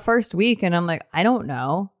done like the first week. And I'm like, I don't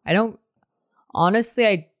know. Honestly,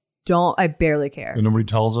 I barely care. And nobody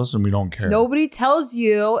tells us and we don't care. Nobody tells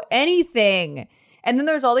you anything. And then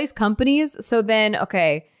there's all these companies. So then,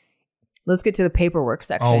 okay, let's get to the paperwork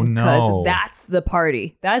section. Oh, no. Because that's the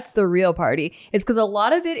party. That's the real party. It's because a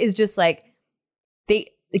lot of it is just like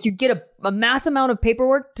you get a mass amount of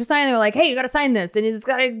paperwork to sign. They're like, hey, you got to sign this. And it's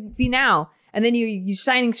got to be now. And then you're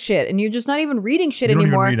signing shit. And you're just not even reading shit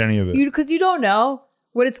anymore. You don't even read any of it. Because you don't know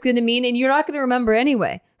what it's going to mean. And you're not going to remember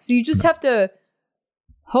anyway. So you just have to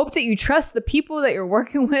hope that you trust the people that you're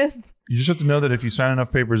working with. You just have to know that if you sign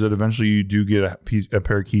enough papers that eventually you do get a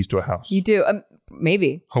pair of keys to a house. You do.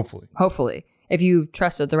 Maybe. Hopefully. If you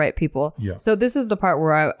trusted the right people. Yeah. So this is the part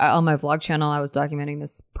where on my vlog channel, I was documenting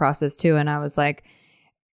this process too. And I was like,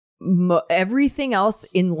 everything else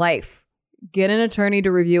in life, get an attorney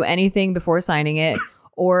to review anything before signing it.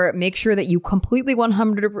 Or make sure that you completely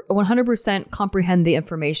 100% comprehend the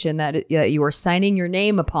information that you are signing your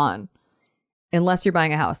name upon. Unless you're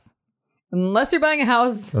buying a house.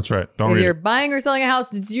 That's right. If you're buying or selling a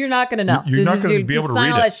house, you're not going to know. You're not going to be able to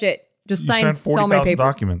read all that shit. Just sign so many papers.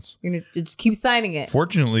 Documents. You're going to just keep signing it.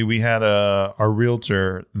 Fortunately, we had our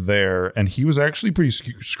realtor there, and he was actually pretty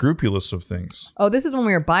scrupulous of things. Oh, this is when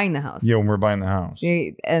we were buying the house. Yeah, when we were buying the house.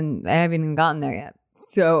 And I haven't even gotten there yet.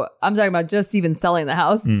 So I'm talking about just even selling the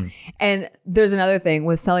house. And there's another thing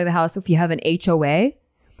with selling the house. If you have an HOA,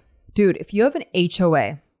 dude, if you have an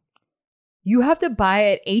HOA, you have to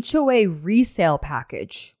buy an HOA resale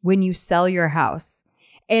package when you sell your house.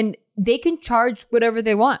 And they can charge whatever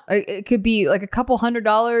they want. It could be like a couple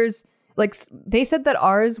 $100. Like they said that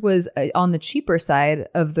ours was on the cheaper side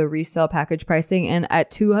of the resale package pricing and at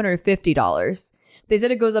 $250. They said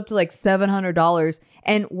it goes up to like $700.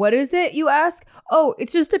 And what is it, you ask? Oh,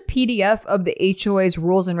 it's just a PDF of the HOA's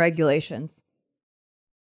rules and regulations.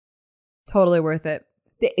 Totally worth it.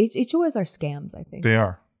 The HOAs are scams, I think. They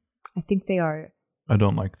are. I think they are. I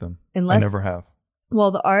don't like them. I never have.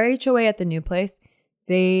 Well, the RHOA at the new place,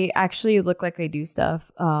 they actually look like they do stuff.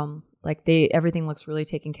 Like everything looks really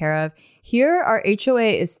taken care of. Here, our HOA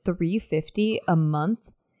is $350 a month.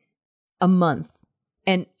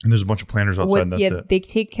 And there's a bunch of planters outside. And that's it. They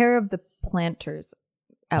take care of the planters.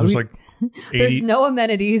 There's like 80, there's no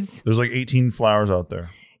amenities. There's like 18 flowers out there.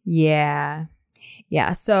 Yeah.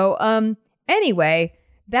 So anyway,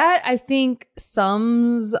 that I think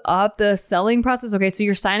sums up the selling process. Okay, so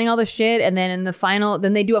you're signing all the shit, and then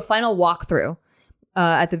then they do a final walkthrough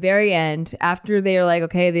at the very end after they're like,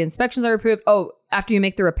 okay, the inspections are approved. Oh, after you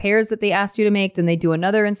make the repairs that they asked you to make, then they do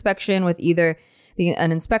another inspection with either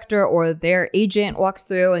an inspector or their agent walks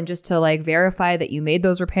through and just to like verify that you made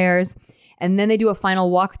those repairs. And then they do a final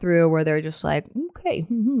walkthrough where they're just like, okay,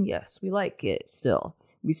 yes, we like it still.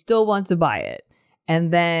 We still want to buy it.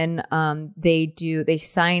 And then they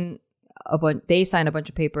sign a bunch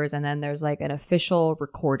of papers, and then there's like an official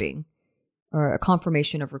recording or a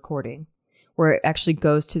confirmation of recording where it actually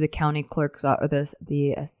goes to the county clerk's or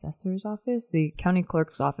the assessor's office, the county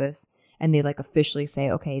clerk's office, and they like officially say,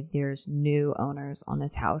 okay, there's new owners on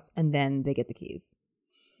this house, and then they get the keys.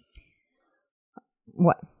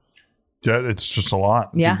 What? Yeah, it's just a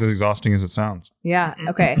lot. Yeah. It's as exhausting as it sounds. Yeah.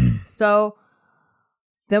 Okay. So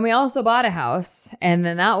then we also bought a house, and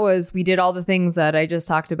then we did all the things that I just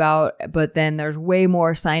talked about, but then there's way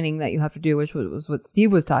more signing that you have to do, which was what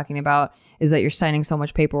Steve was talking about, is that you're signing so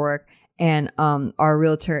much paperwork. And our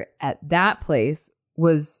realtor at that place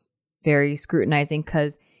was very scrutinizing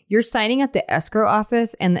because you're signing at the escrow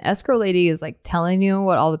office, and the escrow lady is like telling you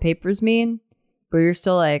what all the papers mean, but you're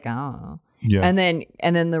still like, I don't know. Yeah.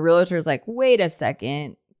 And then the realtor is like, wait a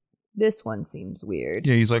second. This one seems weird.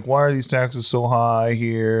 Yeah, he's like, why are these taxes so high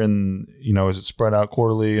here? And, is it spread out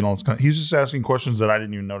quarterly and all this kind of... He's just asking questions that I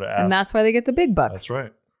didn't even know to ask. And that's why they get the big bucks. That's right.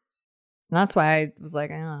 And that's why I was like,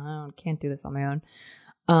 I can't do this on my own.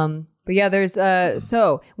 But yeah, there's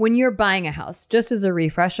so when you're buying a house, just as a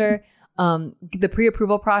refresher, the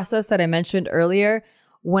pre-approval process that I mentioned earlier,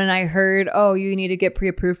 when I heard, oh, you need to get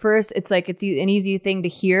pre-approved first, it's like it's an easy thing to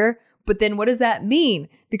hear. But then what does that mean?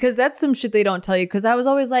 Because that's some shit they don't tell you. Because I was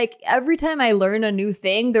always like, every time I learn a new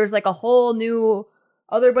thing, there's like a whole new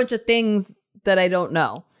other bunch of things that I don't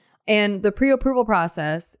know. And the pre-approval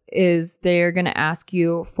process is they're going to ask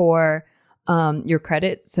you for your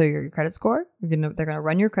credit. So your credit score, they're going to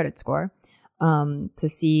run your credit score to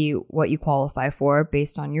see what you qualify for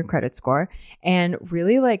based on your credit score. And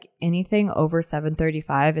really, like, anything over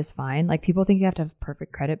 735 is fine. Like, people think you have to have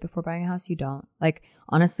perfect credit before buying a house. You don't. Like,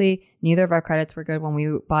 honestly, neither of our credits were good when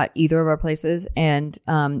we bought either of our places. And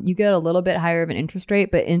you get a little bit higher of an interest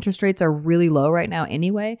rate, but interest rates are really low right now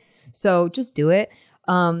anyway. So just do it.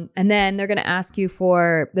 And then they're going to ask you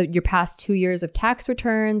for your past 2 years of tax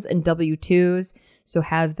returns and W-2s. So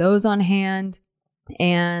have those on hand.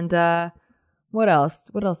 And what else?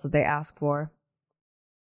 What else did they ask for?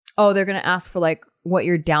 Oh, they're going to ask for like what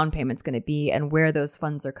your down payment's going to be and where those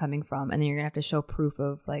funds are coming from. And then you're going to have to show proof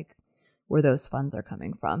of like where those funds are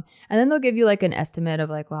coming from. And then they'll give you like an estimate of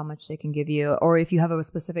like how much they can give you. Or if you have a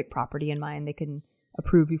specific property in mind, they can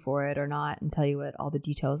approve you for it or not and tell you what all the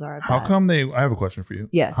details are of How that. come I have a question for you.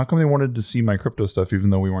 Yes. How come they wanted to see my crypto stuff even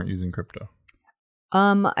though we weren't using crypto?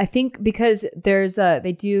 I think because there's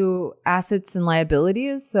they do assets and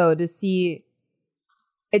liabilities. So to see,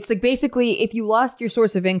 it's like basically if you lost your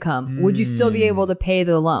source of income, would you still be able to pay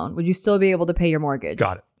the loan? Would you still be able to pay your mortgage?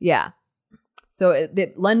 Got it. Yeah. So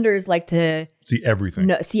the lenders like to see everything.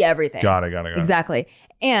 See everything. Got it. Exactly.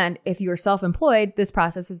 And if you're self-employed, this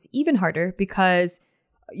process is even harder because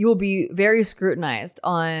you'll be very scrutinized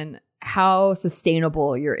on how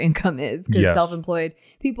sustainable your income is. Because self-employed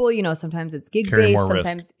people, sometimes it's gig-based.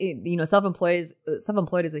 Sometimes,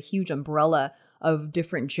 self-employed is a huge umbrella of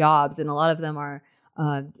different jobs. And a lot of them are,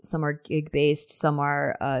 some are gig-based, some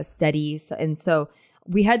are steady. And so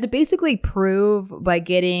we had to basically prove by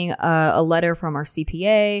getting a letter from our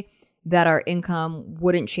CPA that our income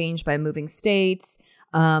wouldn't change by moving states.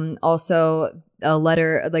 Also a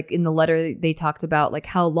letter, like in the letter, they talked about like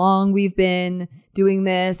how long we've been doing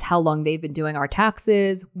this, how long they've been doing our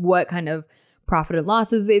taxes, what kind of profit and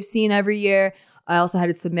losses they've seen every year. I also had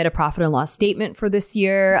to submit a profit and loss statement for this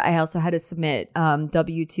year. I also had to submit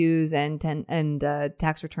W-2s and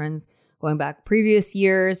tax returns going back previous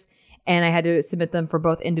years. And I had to submit them for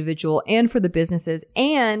both individual and for the businesses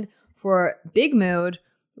and for Big Mood,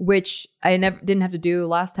 which I didn't have to do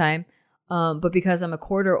last time. But because I'm a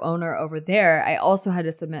quarter owner over there, I also had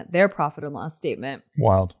to submit their profit and loss statement.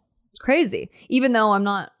 Wild. It's crazy. Even though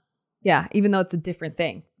it's a different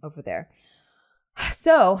thing over there.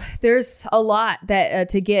 So there's a lot that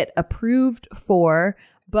to get approved for,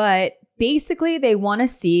 but basically they want to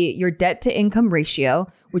see your debt to income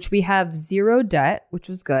ratio, which we have 0 debt, which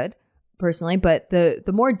was good personally, but the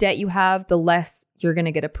more debt you have, the less you're going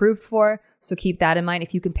to get approved for. So keep that in mind.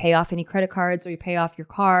 If you can pay off any credit cards or you pay off your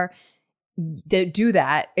car, do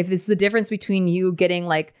that. If it's the difference between you getting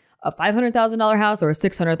like a $500,000 house or a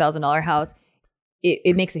 $600,000 house,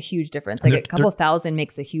 it makes a huge difference. Like a couple thousand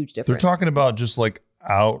makes a huge difference. They're talking about just like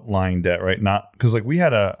outlying debt, right? Not because like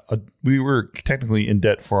we were technically in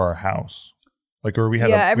debt for our house. Like, or we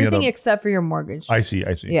had everything except for your mortgage. I see.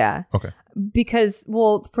 Yeah. Okay. Because,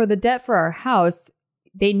 well, for the debt for our house,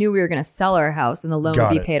 they knew we were going to sell our house and the loan would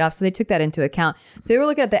be paid off. So they took that into account. So they were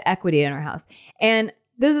looking at the equity in our house. And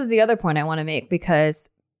this is the other point I want to make because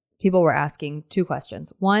people were asking 2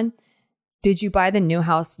 questions. One, did you buy the new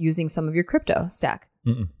house using some of your crypto stack?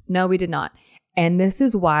 Mm-mm. No, we did not. And this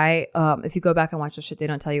is why, if you go back and watch the Shit They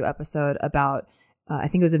Don't Tell You episode about I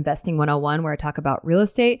think it was Investing 101 where I talk about real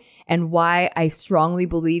estate and why I strongly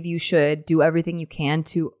believe you should do everything you can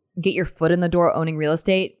to get your foot in the door owning real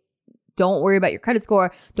estate. Don't worry about your credit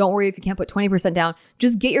score. Don't worry if you can't put 20% down.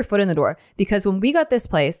 Just get your foot in the door. Because when we got this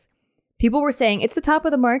place, people were saying it's the top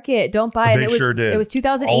of the market. Don't buy it. They sure did. It was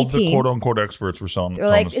 2018. All the quote unquote experts were selling. They're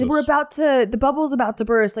like, the bubble's about to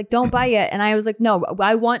burst. Like, don't buy it. And I was like, no,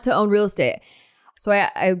 I want to own real estate. So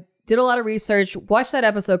I did a lot of research. Watch that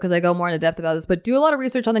episode because I go more into depth about this. But do a lot of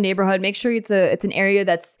research on the neighborhood. Make sure it's an area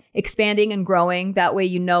that's expanding and growing. That way,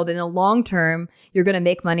 you know that in the long term you're going to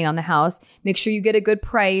make money on the house. Make sure you get a good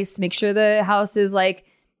price. Make sure the house is like,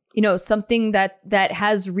 something that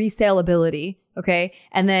has resaleability. Okay,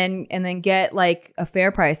 and then get like a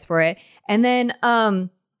fair price for it. And then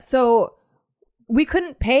so we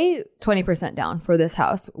couldn't pay 20% down for this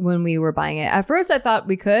house when we were buying it. At first I thought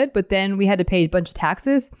we could, but then we had to pay a bunch of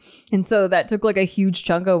taxes. And so that took like a huge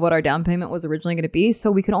chunk of what our down payment was originally going to be.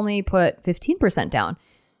 So we could only put 15% down.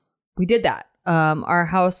 We did that. Our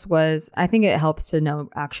house was, I think it helps to know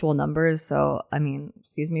actual numbers. So, I mean,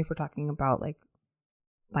 excuse me if we're talking about like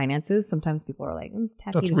finances. Sometimes people are like, it's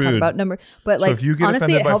tacky to talk about numbers. But like, if you get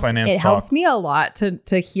honestly, it helps me a lot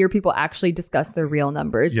to hear people actually discuss their real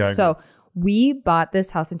numbers. Yeah, so we bought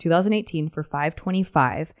this house in 2018 for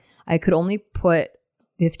 $525,000. I could only put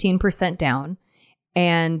 15% down.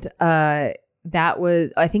 And that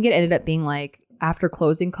was, I think it ended up being like, after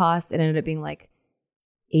closing costs, it ended up being like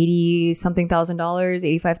 $80-something thousand,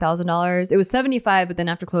 $85,000. It was 75, but then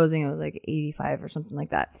after closing, it was like 85 or something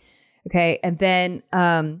like that. Okay. And then,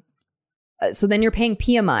 so then you're paying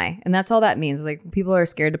PMI, and that's all that means. Like, people are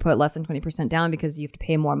scared to put less than 20% down because you have to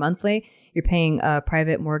pay more monthly. You're paying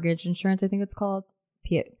private mortgage insurance, I think it's called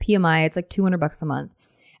PMI. It's like $200 a month.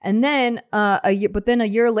 And then a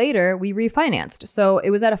year later, we refinanced. So it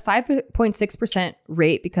was at a 5.6%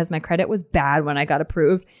 rate because my credit was bad when I got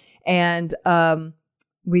approved. And then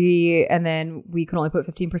we could only put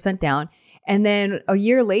 15% down. And then a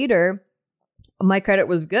year later, my credit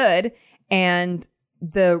was good and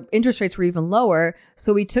the interest rates were even lower.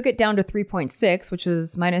 So we took it down to 3.6, which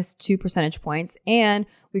was minus 2 percentage points. And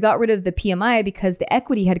we got rid of the PMI because the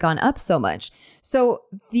equity had gone up so much. So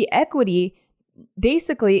the equity,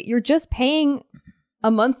 basically, you're just paying a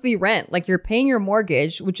monthly rent. Like, you're paying your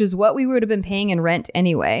mortgage, which is what we would have been paying in rent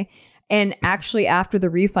anyway. And actually, after the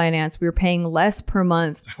refinance, we were paying less per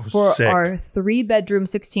month for our 3-bedroom,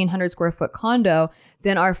 1,600 square foot condo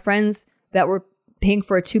than our friends that were paying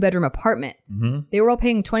for a 2-bedroom apartment. Mm-hmm. They were all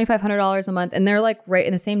paying $2,500 a month, and they're like right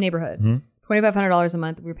in the same neighborhood. Mm-hmm. $2,500 a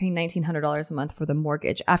month. We were paying $1,900 a month for the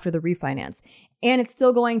mortgage after the refinance, and it's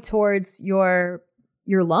still going towards your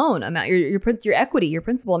loan amount, your equity, your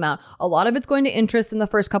principal amount. A lot of it's going to interest in the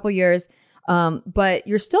first couple years, but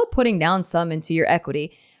you're still putting down some into your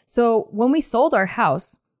equity. So when we sold our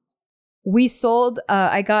house, we had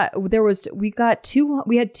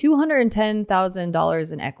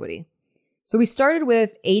 $210,000 in equity. So we started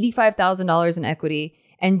with $85,000 in equity,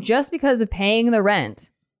 and just because of paying the rent,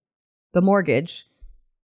 the mortgage,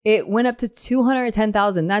 it went up to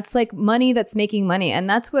 $210,000. That's like money that's making money. And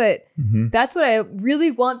that's what I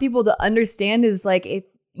really want people to understand is like, if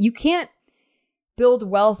you can't build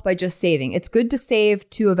wealth by just saving. It's good to save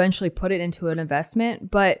to eventually put it into an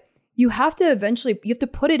investment, but you have to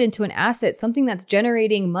put it into an asset, something that's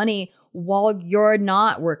generating money while you're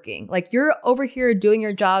not working. Like, you're over here doing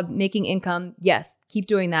your job, making income. Yes, keep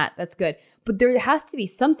doing that. That's good. But there has to be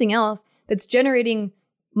something else that's generating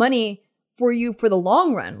money for you for the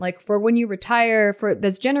long run, like for when you retire,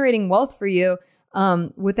 that's generating wealth for you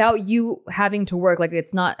without you having to work. Like,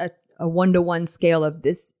 it's not a one-to-one scale of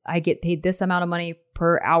this. I get paid this amount of money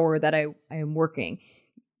per hour that I am working.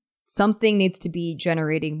 Something needs to be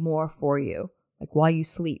generating more for you, like while you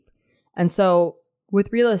sleep. And so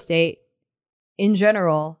with real estate, in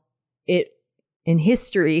general, in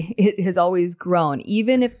history, it has always grown,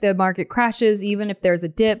 even if the market crashes, even if there's a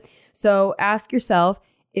dip. So ask yourself,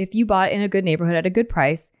 if you bought in a good neighborhood at a good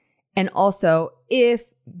price, and also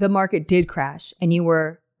if the market did crash and you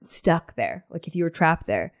were stuck there, like if you were trapped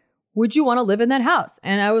there, would you want to live in that house?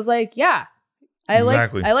 And I was like, yeah, I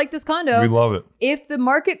like this condo. We love it. If the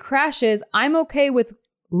market crashes, I'm okay with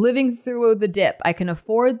living through the dip. I can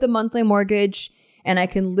afford the monthly mortgage and I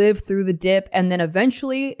can live through the dip, and then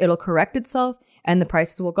eventually it'll correct itself and the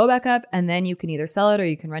prices will go back up, and then you can either sell it or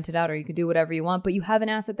you can rent it out or you can do whatever you want, but you have an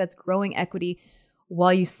asset that's growing equity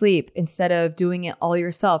while you sleep instead of doing it all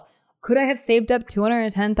yourself. Could I have saved up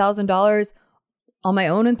 $210,000 on my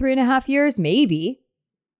own in 3.5 years? Maybe.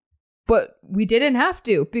 But we didn't have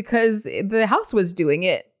to because the house was doing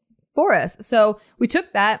it for us. So we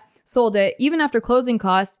took that, sold it. Even after closing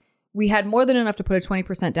costs, we had more than enough to put a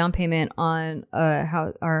 20% down payment on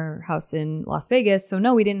our house in Las Vegas. So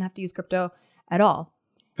no, we didn't have to use crypto at all.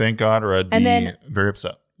 Thank God, or I'd be very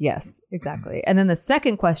upset. Yes, exactly. And then the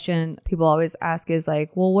second question people always ask is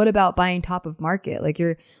like, well, what about buying top of market? Like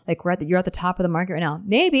you're at the top of the market right now.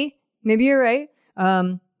 Maybe you're right.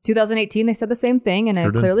 2018, they said the same thing, and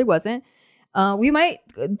it clearly wasn't. We might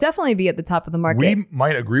definitely be at the top of the market. We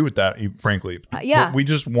might agree with that, frankly. Yeah. But we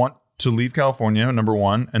just want to leave California, number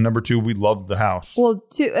one, and number two, we love the house. Well,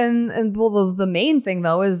 the main thing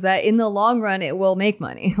though is that in the long run, it will make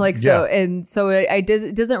money.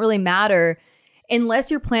 It doesn't really matter unless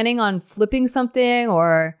you're planning on flipping something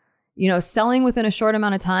or selling within a short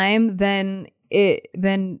amount of time. Then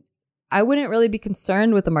I wouldn't really be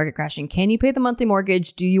concerned with the market crashing. Can you pay the monthly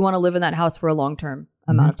mortgage? Do you want to live in that house for a long-term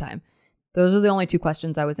amount of time? Those are the only two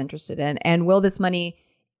questions I was interested in. And will this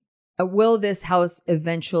house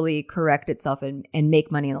eventually correct itself and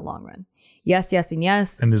make money in the long run? Yes, and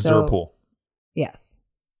yes. And is there a pool? Yes.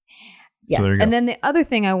 Yes. So and then the other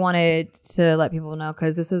thing I wanted to let people know,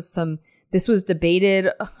 because this was debated.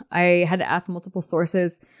 I had to ask multiple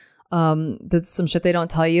sources. That's some shit they don't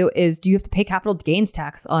tell you is, do you have to pay capital gains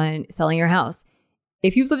tax on selling your house?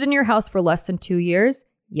 If you've lived in your house for less than 2 years,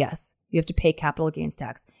 yes, you have to pay capital gains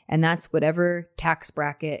tax. And that's whatever tax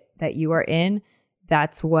bracket that you are in.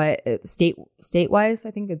 That's what state-wise,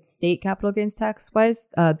 I think it's state capital gains tax-wise.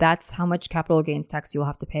 That's how much capital gains tax you'll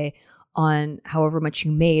have to pay on however much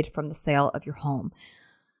you made from the sale of your home.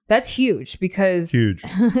 That's huge because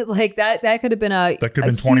like that could have been that could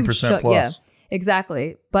have been 20% plus. Yeah,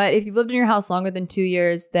 exactly. But if you've lived in your house longer than 2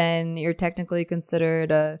 years, then you're technically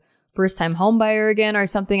considered a first-time home buyer again or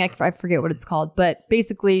something. I forget what it's called. But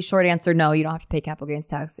basically, short answer, no, you don't have to pay capital gains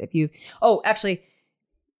tax if you... Oh, actually,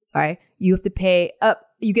 sorry. You have to pay up...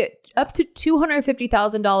 You get up to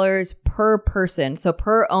 $250,000 per person. So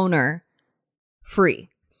per owner, free.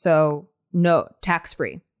 So no,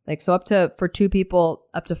 tax-free. Like, so for 2 people,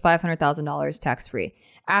 up to $500,000 tax-free.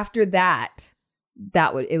 After that,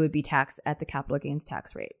 it would be taxed at the capital gains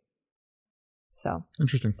tax rate. So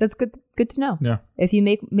interesting. That's good to know. Yeah. If you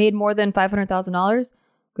made more than $500,000,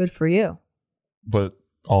 good for you. But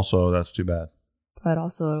also that's too bad. But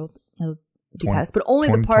also it'll be taxed. But only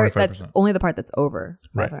the part that's over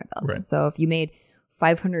 $500,000. Right. So if you made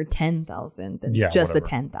 $510,000, then it's just whatever.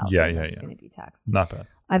 The $10,000 that's going to be taxed. Not bad.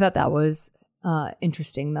 I thought that was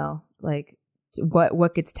interesting though. Like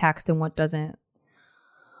what gets taxed and what doesn't.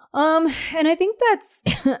 And I think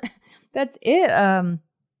that's it.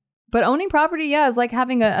 But owning property, is like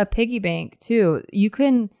having a piggy bank too. You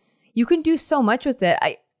can do so much with it.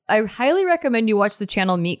 I highly recommend you watch the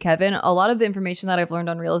channel Meet Kevin. A lot of the information that I've learned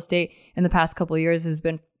on real estate in the past couple of years has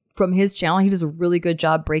been from his channel. He does a really good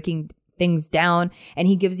job breaking things down, and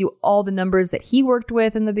he gives you all the numbers that he worked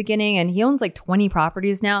with in the beginning. And he owns like 20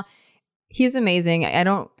 properties now. He's amazing. I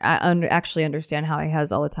actually understand how he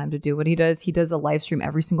has all the time to do what he does. He does a live stream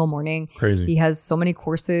every single morning. Crazy. He has so many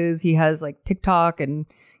courses. He has like TikTok, and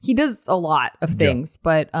he does a lot of things.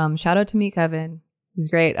 Yeah. But shout out to Meet Kevin. He's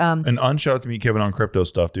great. And unshout out to Meet Kevin on crypto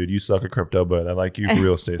stuff, dude. You suck at crypto, but I like you for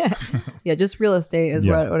real estate stuff. Yeah, just real estate is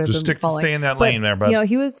what I've just been following. Stay in that lane there, bud. You know,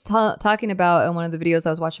 he was talking about in one of the videos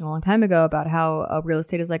I was watching a long time ago about how real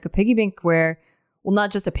estate is like a piggy bank where... Well,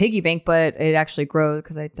 not just a piggy bank, but it actually grows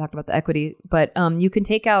because I talked about the equity. But you can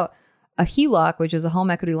take out a HELOC, which is a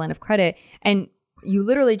home equity line of credit. And you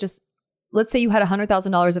literally just, let's say you had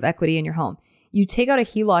 $100,000 of equity in your home. You take out a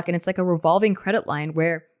HELOC and it's like a revolving credit line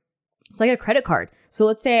where it's like a credit card. So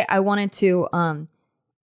let's say I wanted to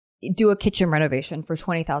do a kitchen renovation for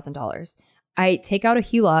 $20,000. I take out a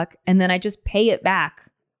HELOC and then I just pay it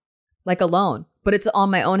back like a loan. But it's on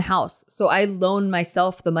my own house. So I loan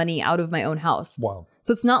myself the money out of my own house. Wow.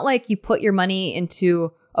 So it's not like you put your money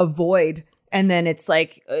into a void and then it's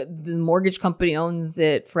like the mortgage company owns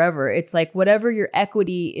it forever. It's like whatever your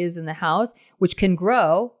equity is in the house, which can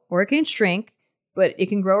grow or it can shrink, but it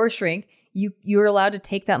can grow or shrink. You're allowed to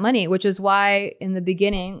take that money, which is why in the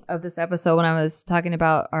beginning of this episode, when I was talking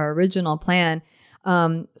about our original plan,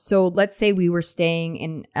 so let's say we were staying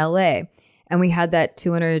in LA and we had that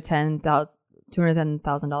 $210,000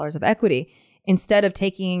 of equity. Instead of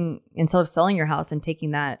selling your house and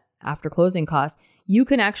taking that after closing costs, you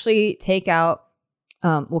can actually take out,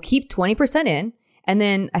 keep 20% in. And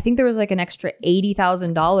then I think there was like an extra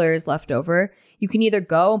 $80,000 left over. You can either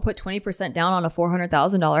go and put 20% down on a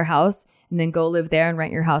 $400,000 house and then go live there and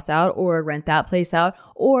rent your house out, or rent that place out,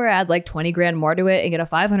 or add like 20 grand more to it and get a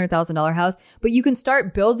 $500,000 house. But you can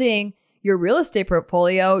start building your real estate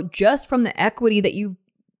portfolio just from the equity that you've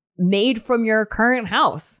made from your current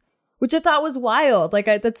house, which I thought was wild. Like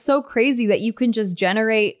that's so crazy that you can just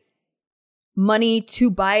generate money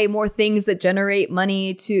to buy more things that generate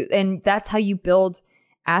money and that's how you build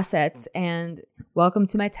assets. And welcome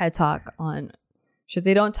to my TED Talk on shit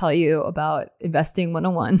they don't tell you about investing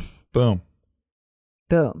 101. Boom.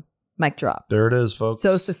 Boom. Mic drop. There it is, folks.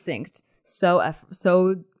 So succinct, so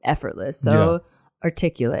effortless, so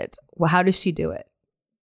articulate. Well, how does she do it?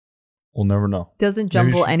 We'll never know. Doesn't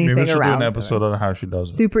jumble anything around. Maybe she'll do an episode on how she does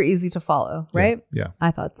it. Super easy to follow, right? Yeah.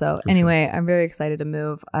 I thought so. Anyway, sure. I'm very excited to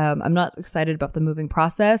move. I'm not excited about the moving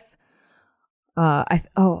process.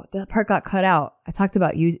 That part got cut out. I talked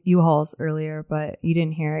about U-Hauls earlier, but you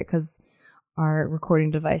didn't hear it because our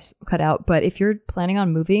recording device cut out. But if you're planning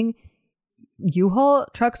on moving, U-Haul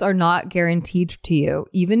trucks are not guaranteed to you.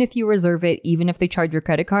 Even if you reserve it, even if they charge your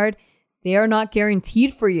credit card, they are not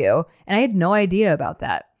guaranteed for you. And I had no idea about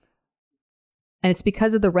that. And it's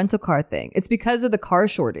because of the rental car thing. It's because of the car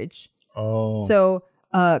shortage. Oh. So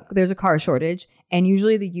there's a car shortage, and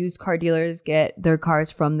usually the used car dealers get their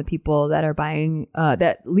cars from the people that are buying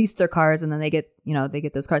that lease their cars, and then they get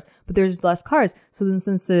those cars. But there's less cars, so then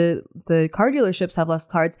since the car dealerships have less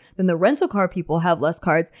cars, then the rental car people have less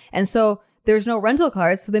cars, and so there's no rental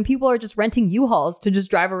cars. So then people are just renting U-Hauls to just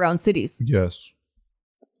drive around cities. Yes.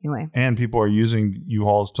 Anyway, and people are using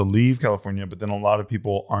U-Hauls to leave California, but then a lot of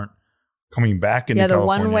people aren't coming back into California.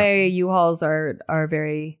 Yeah, the one-way U-Hauls are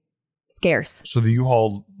very scarce. So the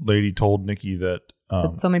U-Haul lady told Nikki that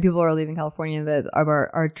so many people are leaving California that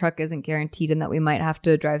our truck isn't guaranteed, and that we might have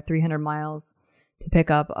to drive 300 miles to pick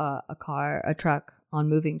up a truck on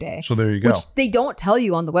moving day. So there you go. Which they don't tell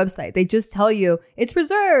you on the website. They just tell you it's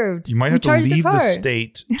reserved. You might have to leave the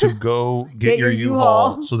state to go get your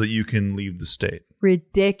U-Haul so that you can leave the state.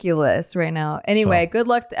 Ridiculous right now. Anyway, good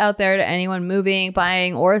luck out there to anyone moving,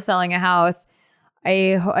 buying, or selling a house.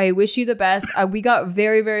 I wish you the best. We got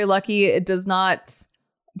very, very lucky. It does not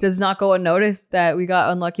go unnoticed that we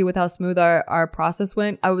got unlucky with how smooth our process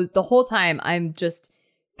went. The whole time I'm just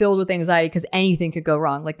filled with anxiety because anything could go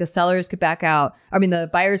wrong. Like the sellers could back out. I mean, the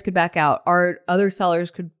buyers could back out. Our other sellers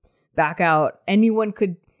could back out. Anyone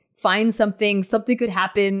could find something. Something could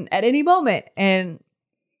happen at any moment, and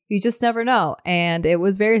you just never know. And it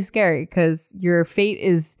was very scary because your fate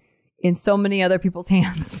is in so many other people's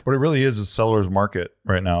hands. But it really is a seller's market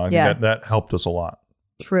right now. I think that helped us a lot.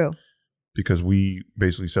 True. Because we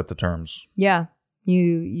basically set the terms. Yeah.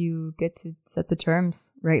 You get to set the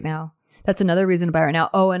terms right now. That's another reason to buy right now.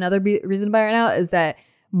 Oh, another reason to buy right now is that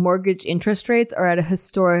mortgage interest rates are at a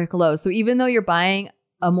historic low. So even though you're buying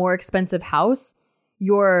a more expensive house,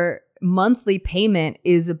 your monthly payment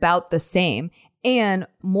is about the same. And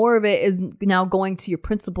more of it is now going to your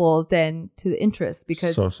principal than to the interest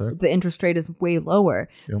because the interest rate is way lower.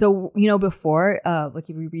 Yep. So, before, like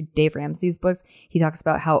if you read Dave Ramsey's books, he talks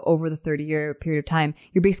about how over the 30-year period of time,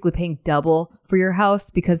 you're basically paying double for your house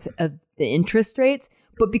because of the interest rates.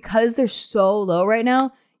 But because they're so low right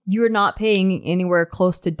now, you're not paying anywhere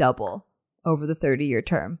close to double over the 30-year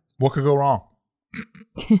term. What could go wrong?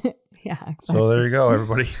 Yeah, exactly. So there you go,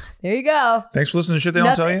 everybody. There you go. Thanks for listening to shit they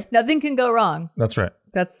don't tell you. Nothing can go wrong. That's right.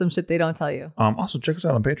 That's some shit they don't tell you. Also, check us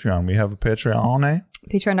out on Patreon. We have a Patreon.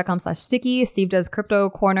 Patreon.com/sticky. Steve does Crypto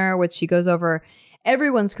Corner, which he goes over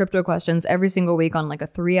everyone's crypto questions every single week on like a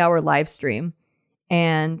 3-hour live stream.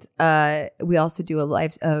 And we also do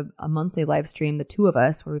a monthly live stream, the two of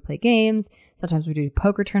us, where we play games. Sometimes we do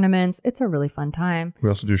poker tournaments. It's a really fun time. We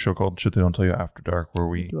also do a show called Shit They Don't Tell You After Dark, where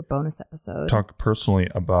we do a bonus episode. Talk personally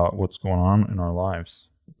about what's going on in our lives.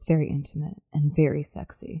 It's very intimate and very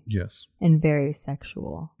sexy. Yes. And very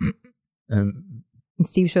sexual. and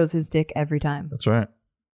Steve shows his dick every time. That's right.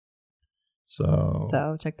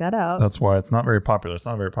 So check that out. That's why it's not very popular. It's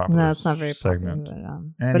not a very popular No, it's not very segment. Popular.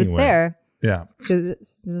 But it's there. Yeah.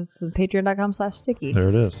 It's patreon.com/sticky. There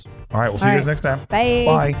it is. All right. We'll see you guys next time.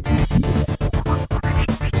 Bye. Bye.